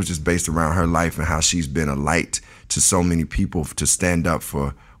incident. It was just based around her life and how she's been a light to so many people to stand up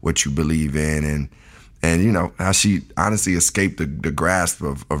for what you believe in, and how she honestly escaped the grasp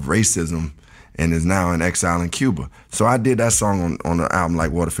of racism and is now in exile in Cuba. So I did that song on the album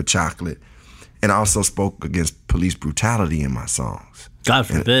Like Water for Chocolate, and I also spoke against police brutality in my songs. God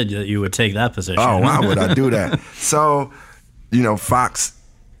forbid that you would take that position. Oh, why would I do that? So, Fox,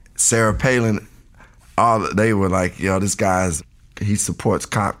 Sarah Palin, they were like, this guy's, he supports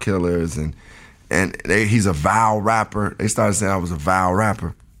cop killers, and and he's a vile rapper. They started saying I was a vile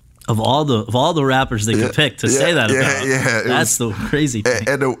rapper. Of all the rappers they could pick to say that about, that's the crazy thing.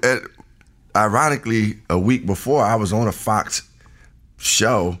 And ironically, a week before, I was on a Fox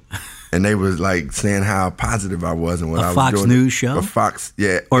show, and they was like saying how positive I was and what I was doing. A Fox News show? A Fox,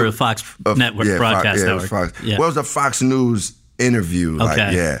 yeah. Or a Fox Network broadcast network. Fox. Well, it was a Fox News interview. Okay.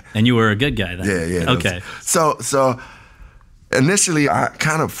 Like, yeah. And you were a good guy then. Yeah. Okay. So initially, I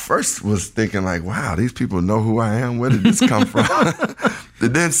kind of first was thinking like, wow, these people know who I am. Where did this come from?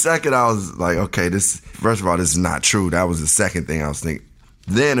 And then second, I was like, okay, first of all, this is not true. That was the second thing I was thinking.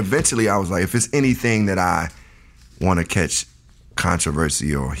 Then eventually I was like, if it's anything that I want to catch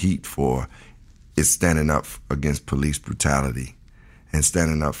controversy or heat for, it's standing up against police brutality and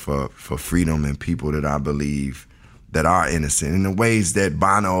standing up for freedom and people that I believe that are innocent in the ways that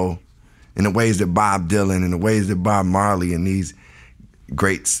Bono, in the ways that Bob Dylan, in the ways that Bob Marley and these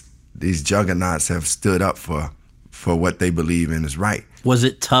greats, these juggernauts have stood up for what they believe in is right. Was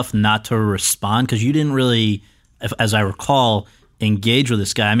it tough not to respond? Because you didn't really, as I recall, engage with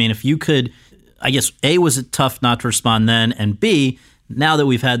this guy. I mean, if you could, I guess, A, was it tough not to respond then? And B, now that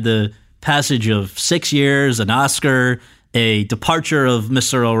we've had the passage of 6 years, an Oscar, a departure of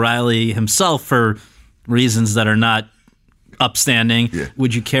Mr. O'Reilly himself for reasons that are not upstanding,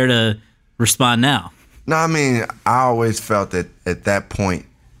 would you care to respond now? No, I mean, I always felt that at that point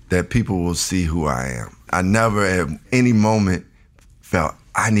that people will see who I am. I never at any moment felt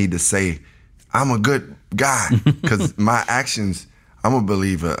I need to say I'm a good guy because my actions, I'm a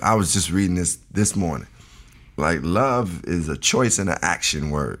believer. I was just reading this morning. Like, love is a choice and an action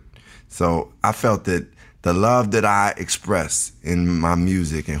word. So I felt that the love that I express in my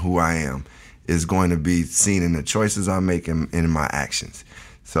music and who I am is going to be seen in the choices I make and in my actions.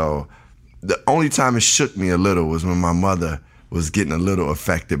 So the only time it shook me a little was when my mother was getting a little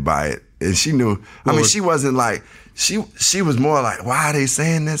affected by it. And she knew, I mean, she wasn't like, she was more like, why are they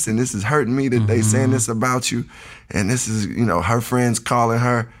saying this? And this is hurting me that they saying this about you. And this is, her friends calling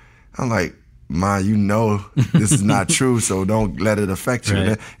her. I'm like, Ma, this is not true, so don't let it affect you.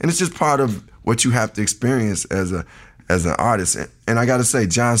 Right. And it's just part of what you have to experience as an artist. And I got to say,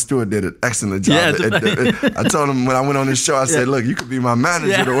 Jon Stewart did an excellent job. I told him when I went on this show, I said, look, you could be my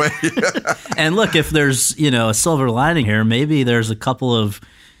manager the way. And look, if there's, a silver lining here, maybe there's a couple of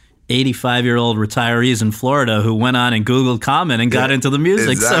 85-year-old retirees in Florida who went on and Googled Common and got into the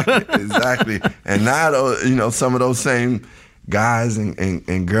music. Exactly. And now, some of those same guys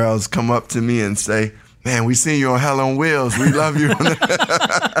and girls come up to me and say, man, we seen you on Hell on Wheels. We love you.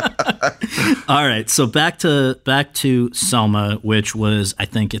 All right. So back to Selma, which was, I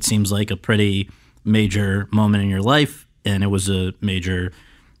think it seems like a pretty major moment in your life, and it was a major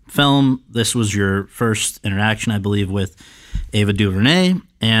film. This was your first interaction, I believe, with Ava DuVernay.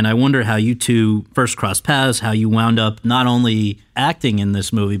 And I wonder how you two first crossed paths, how you wound up not only acting in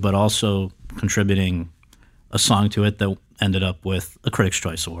this movie, but also contributing a song to it that ended up with a Critics'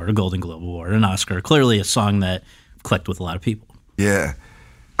 Choice Award, a Golden Globe Award, an Oscar. Clearly a song that clicked with a lot of people. Yeah.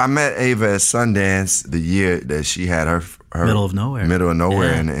 I met Ava at Sundance the year that she had her Middle of Nowhere.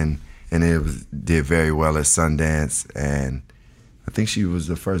 Yeah. And it did very well at Sundance. And I think she was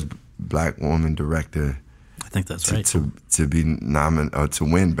the first black woman director. I think that's right. To be nominated or to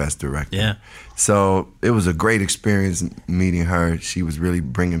win Best Director. Yeah. So it was a great experience meeting her. She was really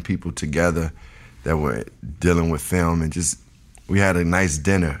bringing people together that were dealing with film, and just we had a nice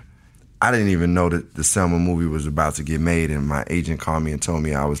dinner. I didn't even know that the Selma movie was about to get made, and my agent called me and told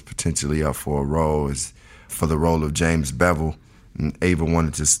me I was potentially up for a role for the role of James Bevel, and Ava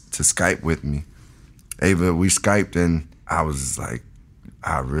wanted to Skype with me. Ava, we Skyped, and I was like,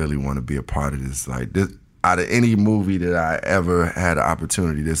 I really want to be a part of this. Like, this, out of any movie that I ever had an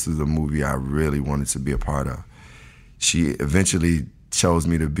opportunity, this is a movie I really wanted to be a part of. She eventually chose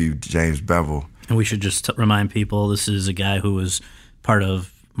me to be James Bevel. And we should just remind people, this is a guy who was part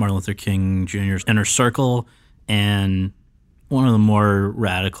of Martin Luther King Jr.'s inner circle and one of the more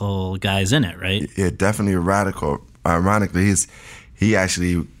radical guys in it, right? Yeah, definitely a radical. Ironically, he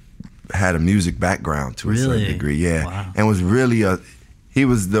actually had a music background to a certain degree, yeah. Wow. And was really he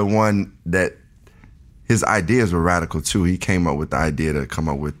was the one that, his ideas were radical too. He came up with the idea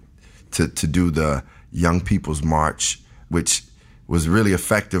to do the Young People's March, which was really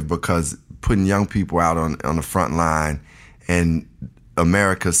effective because putting young people out on the front line and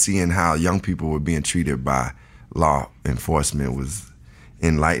America seeing how young people were being treated by law enforcement was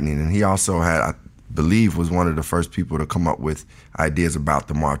enlightening. And he also had, I believe, was one of the first people to come up with ideas about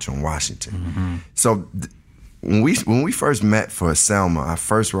the March on Washington. Mm-hmm. So when we first met for Selma, our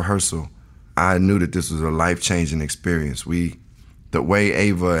first rehearsal, I knew that this was a life-changing experience. We the way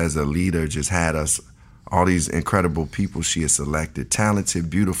Ava as a leader just had us, all these incredible people she has selected, talented,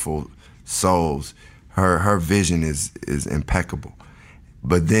 beautiful souls. Her vision is impeccable.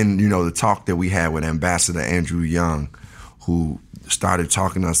 But then, the talk that we had with Ambassador Andrew Young, who started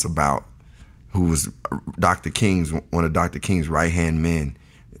talking to us about, who was one of Dr. King's right-hand men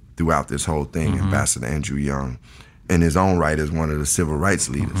throughout this whole thing, Ambassador Andrew Young, in his own right as one of the civil rights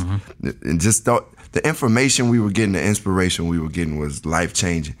leaders. And just the information we were getting, the inspiration we were getting was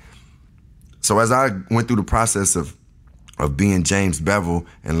life-changing. So as I went through the process of being James Bevel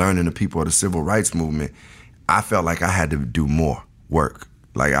and learning the people of the civil rights movement, I felt like I had to do more work.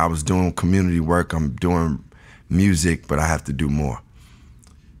 Like I was doing community work, I'm doing music, but I have to do more.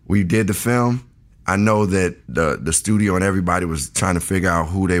 We did the film. I know that the studio and everybody was trying to figure out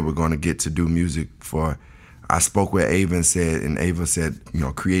who they were going to get to do music for. I spoke with Ava and Ava said,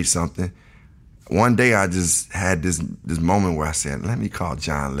 create something. One day I just had this moment where I said, let me call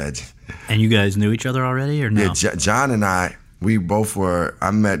John Legend. And you guys knew each other already or no? Yeah, John and I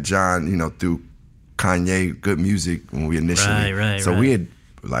met John, through Kanye Good Music when we initially. Right. So we had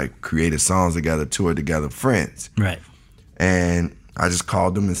created songs together, toured together, friends. Right. And I just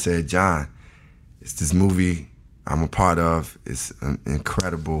called him and said, John, it's this movie I'm a part of. It's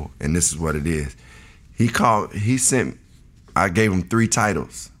incredible, and this is what it is. I gave him 3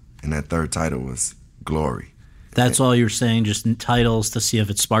 titles, and that third title was Glory. That's all you were saying, just titles to see if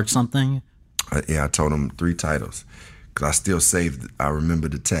it sparked something? I told him 3 titles, because I remember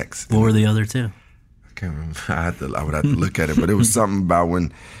the text. What were the other 2? I can't remember. I would have to look at it, but it was something about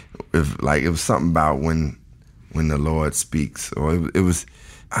when the Lord speaks, or it was,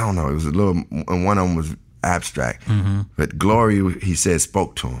 I don't know, it was a little, and one of them was abstract. But Glory, he said,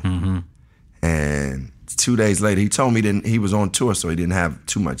 spoke to him. And 2 days later, he told me that he was on tour, so he didn't have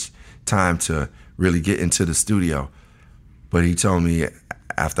too much time to really get into the studio. But he told me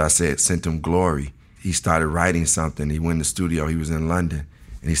after I sent him Glory, he started writing something. He went in the studio, he was in London,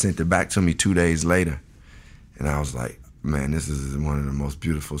 and he sent it back to me 2 days later. And I was like, man, this is one of the most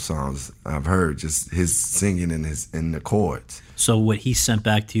beautiful songs I've heard. Just his singing and the chords. So what he sent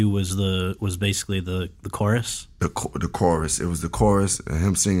back to you was basically the chorus? The chorus. It was the chorus, and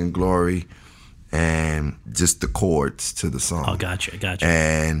him singing Glory, and just the chords to the song. Oh, gotcha.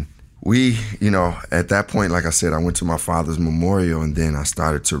 And we, at that point, like I said, I went to my father's memorial, and then I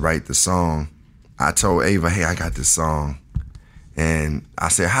started to write the song. I told Ava, hey, I got this song. And I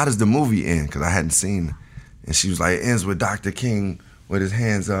said, how does the movie end? Because I hadn't seen it. And she was like, it ends with Dr. King with his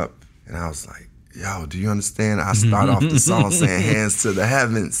hands up. And I was like, yo, do you understand? I start off the song saying hands to the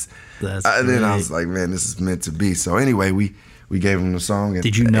heavens. And then I was like, man, this is meant to be. So anyway, we gave him the song. And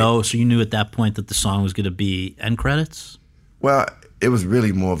did you know, so you knew at that point that the song was going to be end credits? Well, it was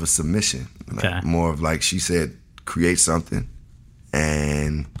really more of a submission. Okay. More of like, she said, create something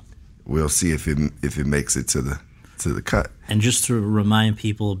and we'll see if it makes it to the cut. And just to remind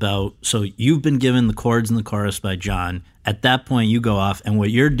people about, so you've been given the chords and the chorus by John. At that point, you go off, and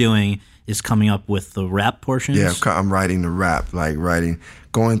what you're doing is coming up with the rap portions? Yeah, I'm writing the rap,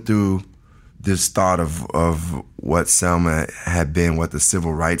 going through this thought of what Selma had been, what the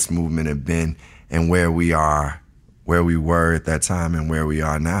civil rights movement had been, and where we were at that time and where we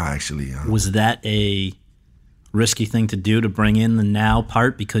are now, actually. Was that a risky thing to do, to bring in the now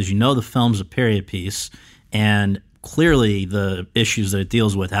part? Because the film's a period piece, and clearly the issues that it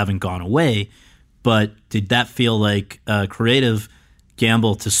deals with haven't gone away, but did that feel like a creative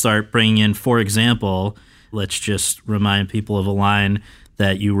gamble to start bringing in, for example, let's just remind people of a line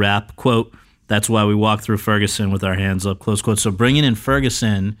that you rap, quote, that's why we walk through Ferguson with our hands up, close quote. So bringing in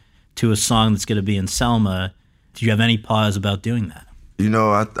Ferguson to a song that's going to be in Selma, do you have any pause about doing that?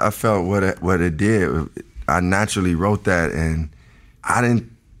 I felt what it did. I naturally wrote that, and I didn't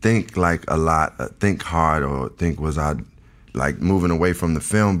think think hard, or was I moving away from the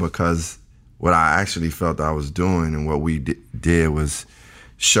film, because what I actually felt I was doing and what we did was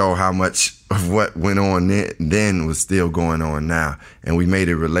show how much of what went on then was still going on now. And we made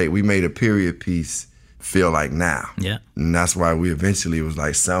it relate. We made a period piece feel like now. Yeah. And that's why we eventually was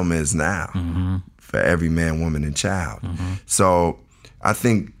like, Selma is now for every man, woman, and child. So I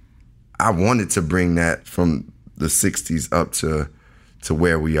think I wanted to bring that from the 60s up to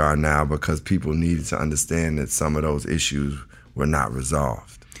where we are now, because people needed to understand that some of those issues were not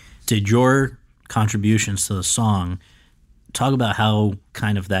resolved. Did your contributions to the song, talk about how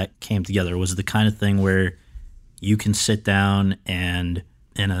kind of that came together? Was it the kind of thing where you can sit down and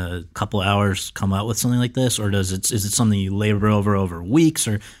in a couple hours come out with something like this, or is it something you labor over weeks,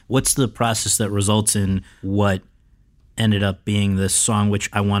 or what's the process that results in what ended up being this song, which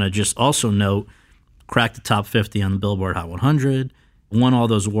I want to just also note cracked the top 50 on the Billboard Hot 100, won all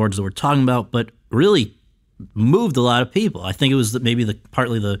those awards that we're talking about, but really moved a lot of people. I think it was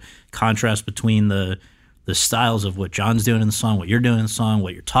partly the contrast between the styles of what John's doing in the song, what you're doing in the song,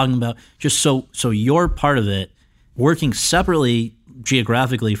 what you're talking about. Just so you're part of it, working separately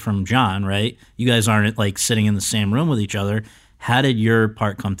geographically from John, right? You guys aren't like sitting in the same room with each other. How did your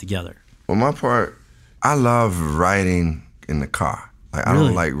part come together? Well, my part, I love writing in the car. Like I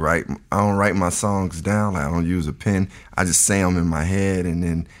don't write my songs down. Like I don't use a pen. I just say them in my head, and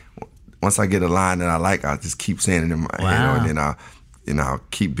then once I get a line that I like, I just keep saying it in my head, and then I'll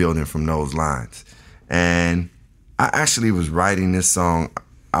keep building from those lines. And I actually was writing this song.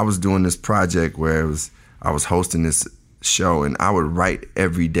 I was doing this project where I was hosting this show, and I would write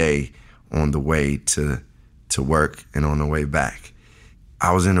every day on the way to work and on the way back.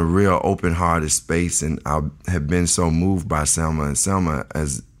 I was in a real open-hearted space, and I have been so moved by Selma, and Selma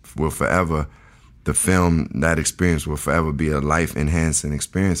will forever, the film, that experience will forever be a life-enhancing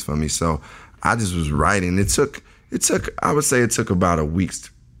experience for me. So I just was writing. I would say it took about a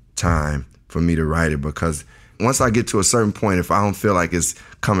week's time for me to write it, because once I get to a certain point, if I don't feel like it's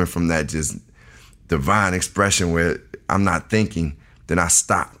coming from that just divine expression where I'm not thinking, then I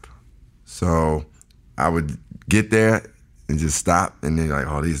stop. So I would get there and just stop, and then like,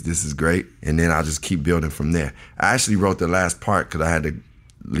 oh, this is great, and then I'll just keep building from there. I actually wrote the last part because I had to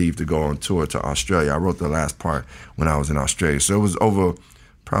leave to go on tour to Australia. I wrote the last part when I was in Australia, so it was over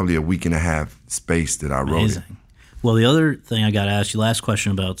probably a week and a half space that I wrote it. Well, the other thing I got to ask you, last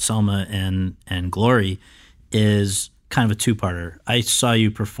question about Selma and Glory, is kind of a two-parter. I saw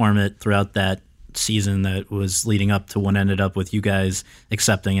you perform it throughout that season that was leading up to what ended up with you guys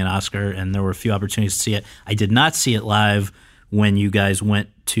accepting an Oscar, and there were a few opportunities to see it. I did not see it live when you guys went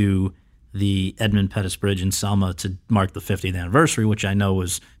to the Edmund Pettus Bridge in Selma to mark the 50th anniversary, which I know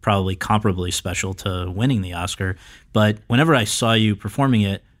was probably comparably special to winning the Oscar. But whenever I saw you performing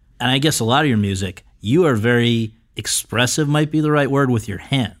it, and I guess a lot of your music, you are very expressive, might be the right word, with your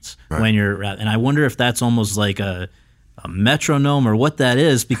hands when you're rapping. And I wonder if that's almost like a metronome or what that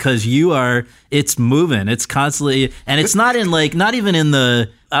is, because it's moving, it's constantly, and it's not even in the,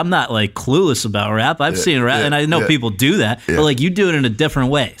 I'm not like clueless about rap. I've seen rap, and I know people do that, but like you do it in a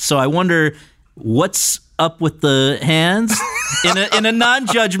different way. So I wonder what's up with the hands in a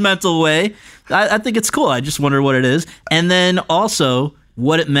non-judgmental way. I think it's cool. I just wonder what it is. And then also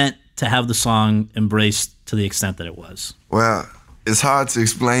what it meant to have the song embraced to the extent that it was. Well, it's hard to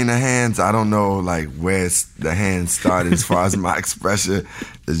explain the hands. I don't know like where the hands started as far as my expression.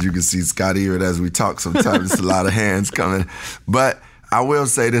 As you can see, Scott, even as we talk, sometimes it's a lot of hands coming. But I will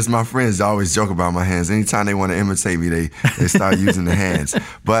say this, my friends always joke about my hands. Anytime they want to imitate me, they start using the hands.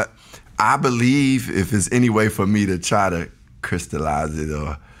 But I believe if there's any way for me to try to crystallize it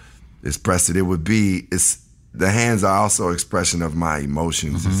or express it, it would be, the hands are also expression of my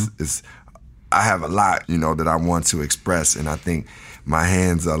emotions. Mm-hmm. I have a lot, that I want to express, and I think my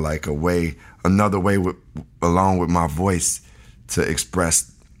hands are like another way along with my voice to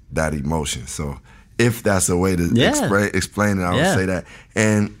express that emotion. So if that's a way to explain it, I would say that.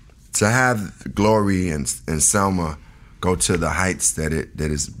 And to have Glory and Selma go to the heights that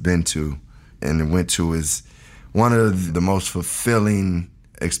it's been to and it went to is one of the most fulfilling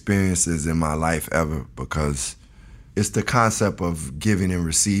experiences in my life ever, because it's the concept of giving and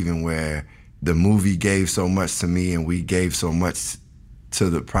receiving, where the movie gave so much to me and we gave so much to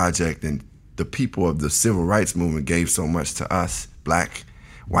the project, and the people of the civil rights movement gave so much to us, black,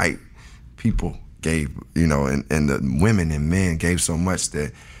 white people gave, and the women and men gave so much,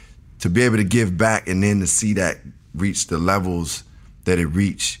 that to be able to give back and then to see that reach the levels that it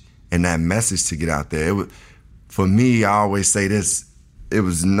reached and that message to get out there. For me, I always say this, it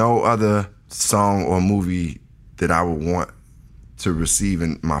was no other song or movie that I would want to receive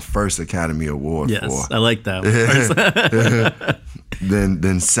in my first Academy Award for. Yes, I like that one.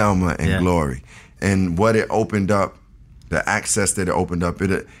 than Selma and Glory. And what it opened up, the access that it opened up,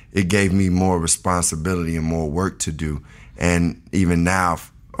 it gave me more responsibility and more work to do. And even now,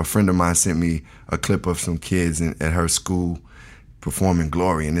 a friend of mine sent me a clip of some kids at her school performing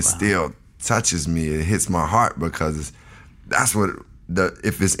Glory, and it still touches me. It hits my heart, because that's what,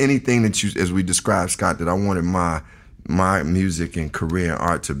 if there's anything that as we described, Scott, that I wanted my music and career and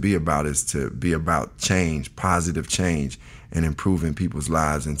art to be about, is to be about change, positive change, and improving people's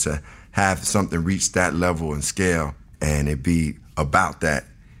lives, and to have something reach that level and scale and it be about that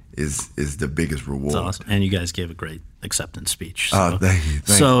is the biggest reward. That's awesome. And you guys gave a great acceptance speech. So, thank you.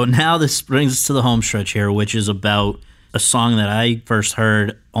 So now this brings us to the home stretch here, which is about a song that I first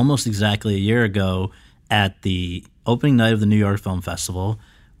heard almost exactly a year ago at the opening night of the New York Film Festival,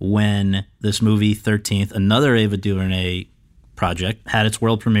 when this movie 13th, another Ava DuVernay project, had its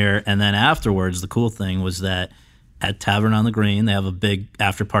world premiere, and then afterwards, the cool thing was that at Tavern on the Green, they have a big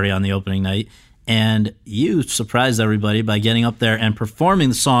after party on the opening night, and you surprised everybody by getting up there and performing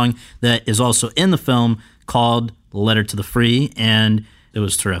the song that is also in the film called Letter to the Free, and it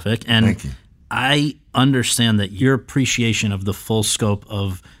was terrific. And Thank you. I understand that your appreciation of the full scope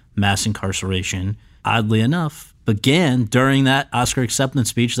of mass incarceration, oddly enough, began during that Oscar acceptance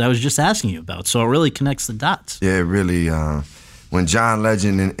speech that I was just asking you about. So it really connects the dots. Yeah, it really. When John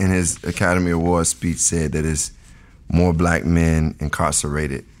Legend in his Academy Awards speech said that there's more black men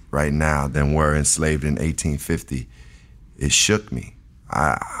incarcerated right now than were enslaved in 1850, it shook me.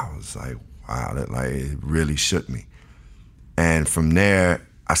 I was like, wow, it really shook me. And from there,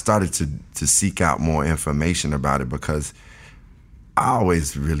 I started to seek out more information about it, because I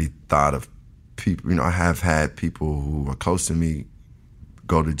always really thought of people, I have had people who were close to me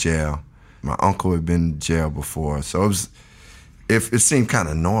go to jail. My uncle had been in jail before, so it seemed kind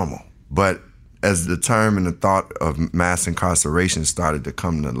of normal. But as the term and the thought of mass incarceration started to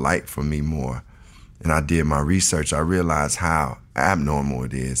come to light for me more, and I did my research, I realized how abnormal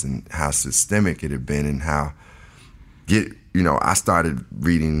it is and how systemic it had been, and how I started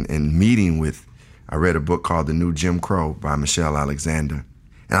reading and meeting with, I read a book called The New Jim Crow by Michelle Alexander.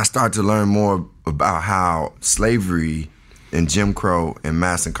 And I started to learn more about how slavery and Jim Crow and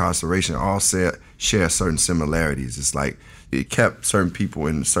mass incarceration all share certain similarities. It's like it kept certain people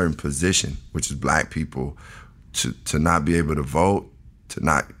in a certain position, which is black people, to not be able to vote, to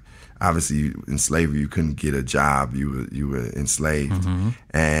not, obviously in slavery you couldn't get a job, you were enslaved. Mm-hmm.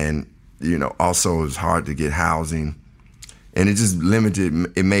 And, also it was hard to get housing. And it just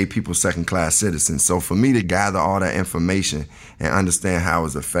it made people second-class citizens. So for me to gather all that information and understand how it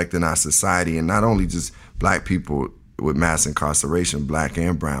was affecting our society, and not only just black people with mass incarceration, black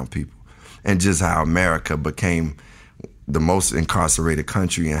and brown people, and just how America became the most incarcerated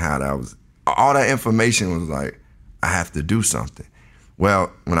country, and how all that information was like, I have to do something.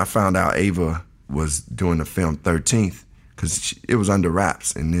 Well, when I found out Ava was doing the film 13th, because it was under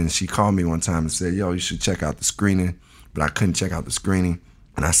wraps, and then she called me one time and said, yo, you should check out the screening. But I couldn't check out the screening.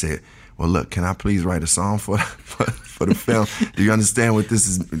 And I said, well, look, can I please write a song for the film? Do you understand what this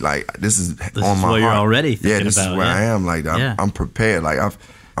is like? This is on my heart. This is what you're already thinking about. Yeah, this is where I am. Like, I'm prepared. Like,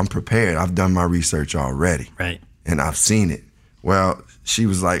 I'm prepared. I've done my research already. Right. And I've seen it. Well, she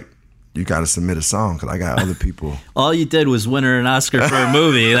was like, you got to submit a song, because I got other people. All you did was win her an Oscar for a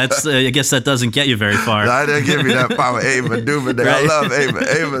movie. That's I guess that doesn't get you very far. I didn't give me that power, Ava DuVernay. Right. I love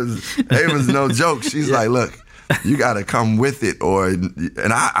Ava. Ava's no joke. She's like, look, you got to come with it,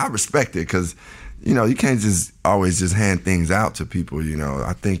 and I respect it, because, you can't just always just hand things out to people.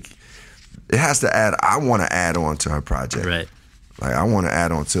 I think it has to add. I want to add on to her project. Right. Like, I want to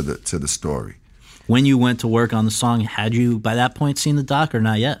add on to the story. When you went to work on the song, had you by that point seen the doc or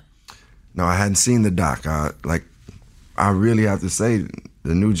not yet? No, I hadn't seen the doc. I really have to say,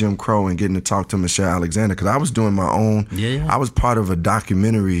 The New Jim Crow, and getting to talk to Michelle Alexander, because I was doing my own. Yeah. I was part of a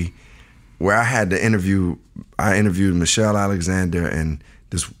documentary where I had to interview. I interviewed Michelle Alexander and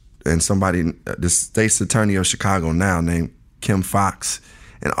somebody, the state's attorney of Chicago now, named Kim Fox,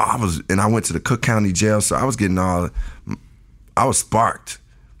 and I went to the Cook County Jail, so I was getting I was sparked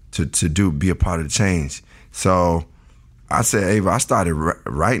to be a part of the change. So I said, Ava, I started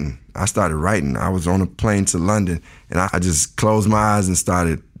writing. I was on a plane to London, and I just closed my eyes and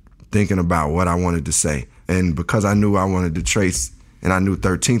started thinking about what I wanted to say. And because I knew I wanted to trace, and I knew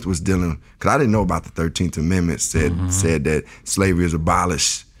 13th was dealing, because I didn't know about the 13th Amendment, said that slavery is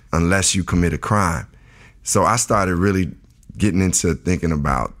abolished unless you commit a crime. So I started really getting into thinking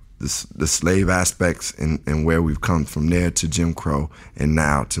about the slave aspects and where we've come from there to Jim Crow and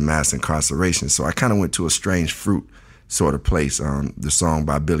now to mass incarceration. So I kind of went to a strange fruit sort of place. The song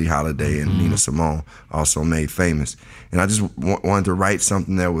by Billie Holiday and Nina Simone also made famous. And I just wanted to write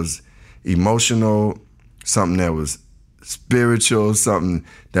something that was emotional, something that was spiritual, something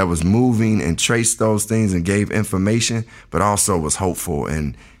that was moving, and traced those things and gave information, but also was hopeful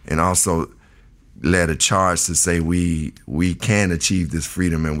and also led a charge to say we can achieve this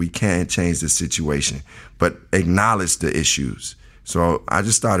freedom and we can change this situation, but acknowledge the issues. So I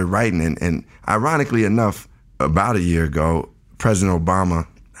just started writing, and ironically enough, about a year ago, President Obama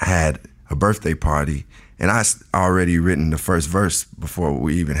had a birthday party, and I already written the first verse before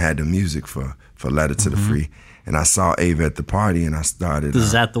we even had the music for Letter to the Free. And I saw Ava at the party, and I started. This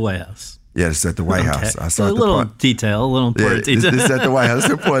is at the White House. Yeah, it's at the White House. I saw a little important detail. It's at the White House.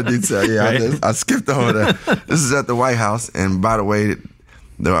 It's important detail. Yeah, right. I skipped over that. This is at the White House, and by the way,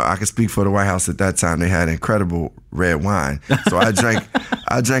 though I could speak for the White House at that time. They had incredible red wine, so I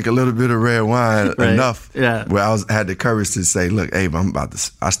drank a little bit of red wine enough where I had the courage to say, "Look, Ava,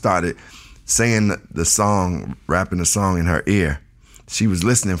 I started singing the song, rapping the song in her ear. She was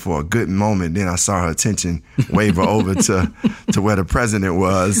listening for a good moment. Then I saw her attention waver over to where the president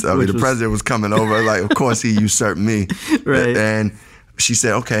was. The president was coming over. Like, of course, he usurped me. Right. And she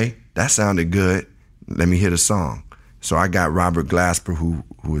said, "Okay, that sounded good. Let me hear the song." So I got Robert Glasper, who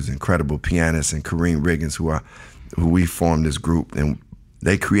is an incredible pianist, and Kareem Riggins, who we formed this group, and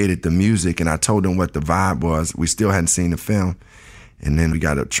they created the music. And I told them what the vibe was. We still hadn't seen the film. And then we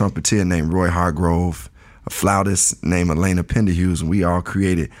got a trumpeter named Roy Hargrove, a flautist named Elena Penderhughes, and we all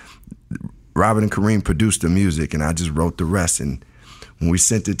created. Robert and Kareem produced the music, and I just wrote the rest. And when we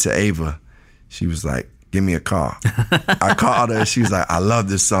sent it to Ava, she was like, "Give me a call." I called her, and she was like, "I love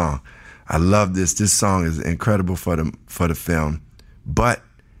this song. I love this. This song is incredible for the film. But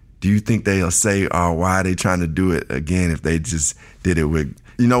do you think they'll say, oh, why are they trying to do it again if they just did it with..."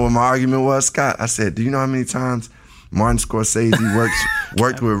 You know what my argument was, Scott? I said, "Do you know how many times Martin Scorsese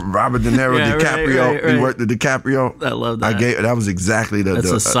worked with Robert De Niro, DiCaprio. Right. He worked with DiCaprio." I love that. That was exactly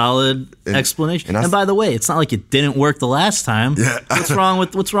That's a solid explanation. And by the way, it's not like it didn't work the last time. Yeah. What's wrong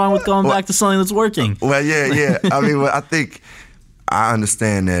with going back to something that's working? Well, yeah. I mean, I think I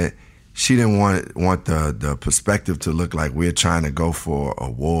understand that she didn't want the perspective to look like we're trying to go for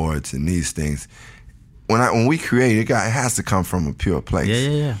awards and these things. When we create, it has to come from a pure place.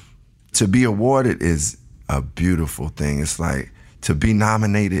 Yeah. To be awarded is a beautiful thing. It's like to be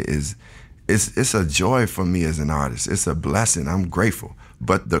nominated it's a joy for me as an artist. It's a blessing. I'm grateful.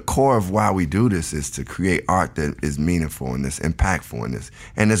 But the core of why we do this is to create art that is meaningful and is impactful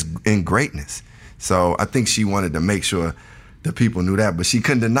and it's in greatness. So I think she wanted to make sure the people knew that, but she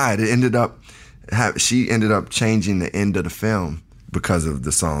couldn't deny it. She ended up changing the end of the film because of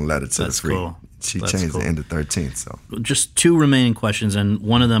the song "Letter to the Free." Cool. She changed the end of 13th. So just two remaining questions, and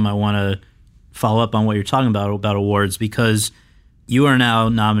one of them I want to follow up on what you're talking about awards, because you are now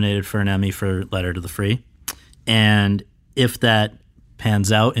nominated for an Emmy for Letter to the Free, and if that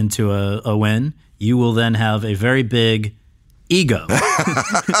pans out into a win, you will then have a very big ego,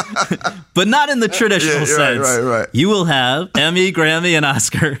 but not in the traditional sense. Right. You will have Emmy, Grammy, and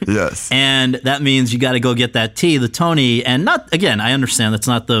Oscar. Yes. And that means you got to go get that T, the Tony. And not, again, I understand that's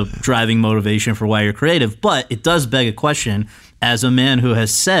not the driving motivation for why you're creative, but it does beg a question as a man who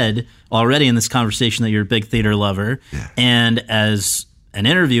has said already in this conversation that you're a big theater lover, and as an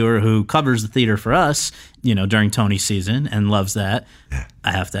interviewer who covers the theater for us, during Tony season and loves that,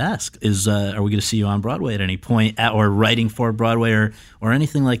 I have to ask, are we going to see you on Broadway at any point, or writing for Broadway or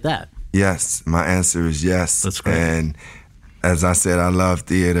anything like that? Yes, my answer is yes. That's great. And as I said, I love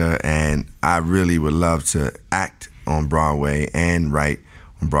theater, and I really would love to act on Broadway and write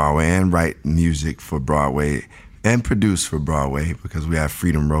on Broadway and write music for Broadway and produce for Broadway, because we have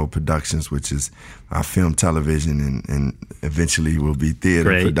Freedom Road Productions, which is our film, television, and eventually will be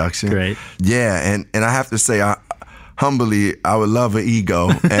theater production. Great. Yeah, and I have to say, humbly, I would love an ego,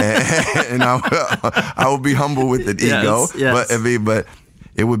 and I will be humble with an ego. Yes. But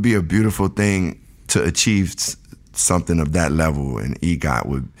it would be a beautiful thing to achieve something of that level, and EGOT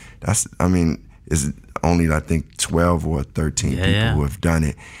would. It's only I think 12 or 13 people who have done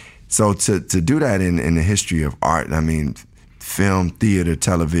it. So to do that in the history of art, film, theater,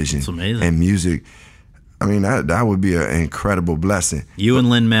 television, and music, that would be an incredible blessing. You and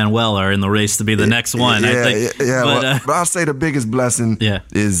Lin-Manuel are in the race to be the next one, I think. But I'll say the biggest blessing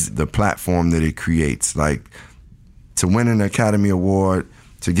is the platform that it creates. Like, to win an Academy Award,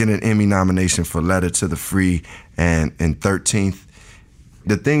 to get an Emmy nomination for Letter to the Free and 13th,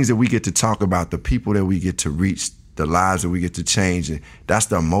 the things that we get to talk about, the people that we get to reach, the lives that we get to change, and that's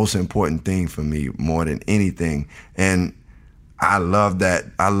the most important thing for me more than anything. And I love that.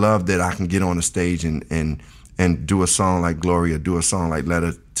 I love that I can get on the stage and do a song like Gloria, do a song like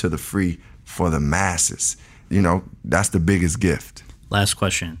Letter to the Free for the masses. That's the biggest gift. Last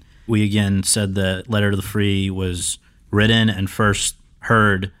question. We again said that Letter to the Free was written and first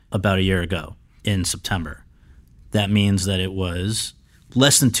heard about a year ago in September. That means that it was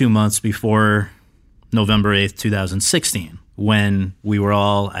less than 2 months before November 8th, 2016, when we were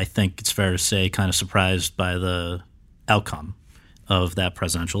all, I think it's fair to say, kind of surprised by the outcome of that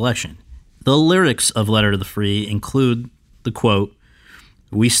presidential election. The lyrics of Letter to the Free include the quote,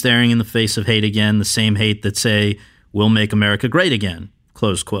 "We staring in the face of hate again, the same hate that say, we'll make America great again,"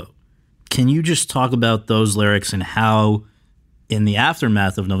 close quote. Can you just talk about those lyrics and how, in the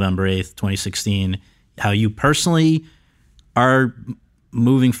aftermath of November 8th, 2016, how you personally are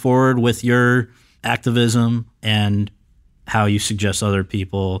moving forward with your activism and how you suggest other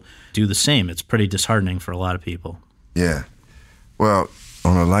people do the same. It's pretty disheartening for a lot of people. Yeah. Well,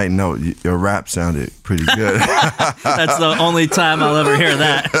 on a light note, your rap sounded pretty good. That's the only time I'll ever hear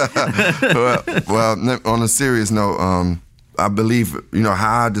that. well, on a serious note, I believe,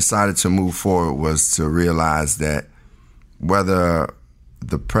 how I decided to move forward was to realize that whether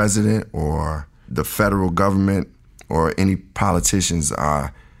the president or the federal government or any politicians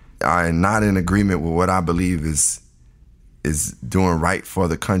are not in agreement with what I believe is doing right for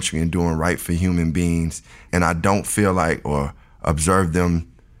the country and doing right for human beings. And I don't feel like or observe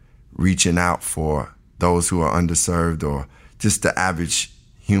them reaching out for those who are underserved or just the average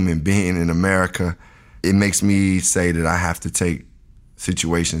human being in America. It makes me say that I have to take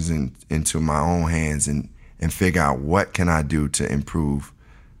situations into my own hands and figure out what can I do to improve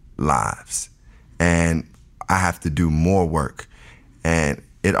lives. And I have to do more work. And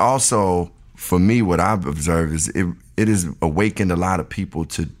it also, for me, what I've observed is it has awakened a lot of people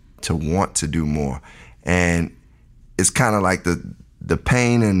to want to do more. And it's kind of like the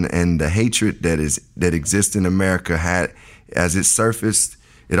pain and the hatred that exists in America as it surfaced,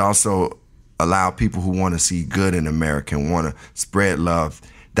 it also allowed people who want to see good in America and want to spread love,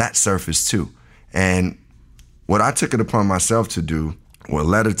 that surfaced too. And what I took it upon myself to do,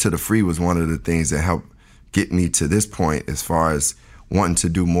 Letter to the Free was one of the things that helped get me to this point as far as wanting to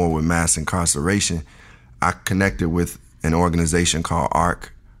do more with mass incarceration. I connected with an organization called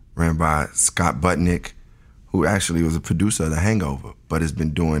ARC, ran by Scott Butnick, who actually was a producer of The Hangover, but has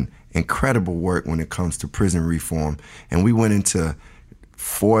been doing incredible work when it comes to prison reform. And we went into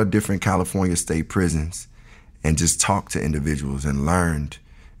 4 different California state prisons and just talked to individuals and learned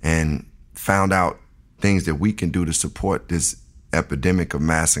and found out things that we can do to support this epidemic of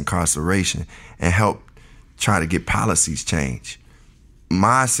mass incarceration and help try to get policies changed.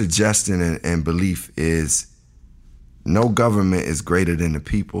 My suggestion and belief is no government is greater than the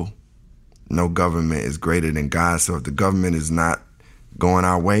people. No government is greater than God. So if the government is not going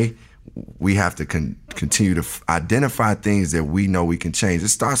our way, we have to continue to identify things that we know we can change. It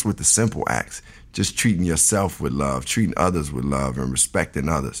starts with the simple acts, just treating yourself with love, treating others with love and respecting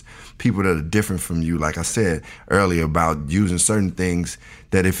others. People that are different from you, like I said earlier about using certain things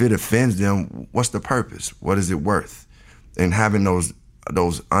that if it offends them, what's the purpose? What is it worth? And having those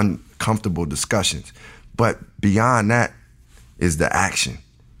uncomfortable discussions. But beyond that is the action.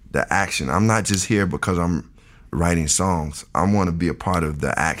 The action. I'm not just here because I'm writing songs. I want to be a part of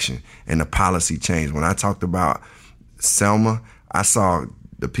the action and the policy change. When I talked about Selma, I saw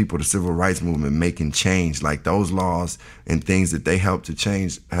the people, the civil rights movement making change. Like those laws and things that they helped to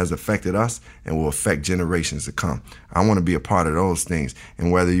change has affected us and will affect generations to come. I want to be a part of those things.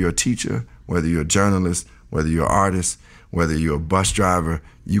 And whether you're a teacher, whether you're a journalist, whether you're an artist, whether you're a bus driver,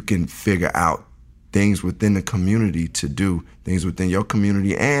 you can figure out things within the community to do, things within your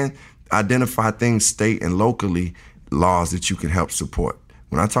community, and identify things state and locally, laws that you can help support.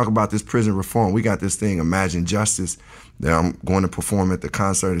 When I talk about this prison reform, we got this thing, Imagine Justice, that I'm going to perform at the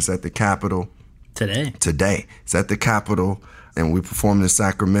concert. It's at the Capitol. Today. It's at the Capitol, and we perform in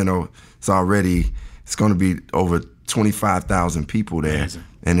Sacramento. It's going to be over 25,000 people there. Amazing.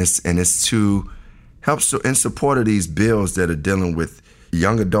 And it's to help in support of these bills that are dealing with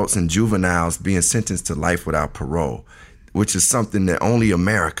young adults and juveniles being sentenced to life without parole, which is something that only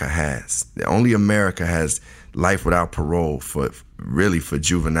America has. Only America has life without parole for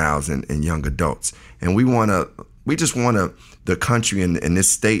juveniles and young adults. And we just want the country and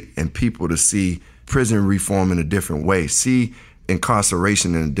this state and people to see prison reform in a different way, see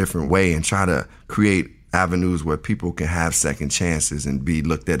incarceration in a different way, and try to create avenues where people can have second chances and be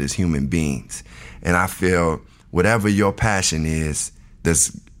looked at as human beings. And I feel whatever your passion is,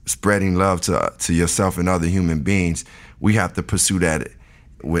 that's spreading love to yourself and other human beings, we have to pursue that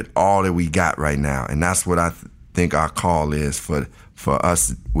with all that we got right now. And that's what I think our call is for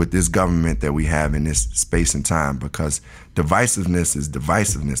us with this government that we have in this space and time, because divisiveness is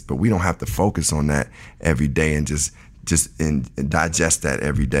divisiveness, but we don't have to focus on that every day and just digest that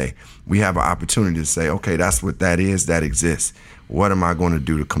every day. We have an opportunity to say, okay, that's what that is, that exists. What am I going to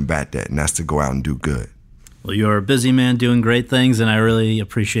do to combat that? And that's to go out and do good. Well, you're a busy man doing great things, and I really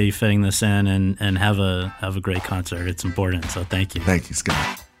appreciate you fitting this in and have a great concert. It's important, so thank you. Thank you,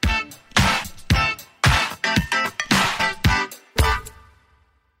 Scott.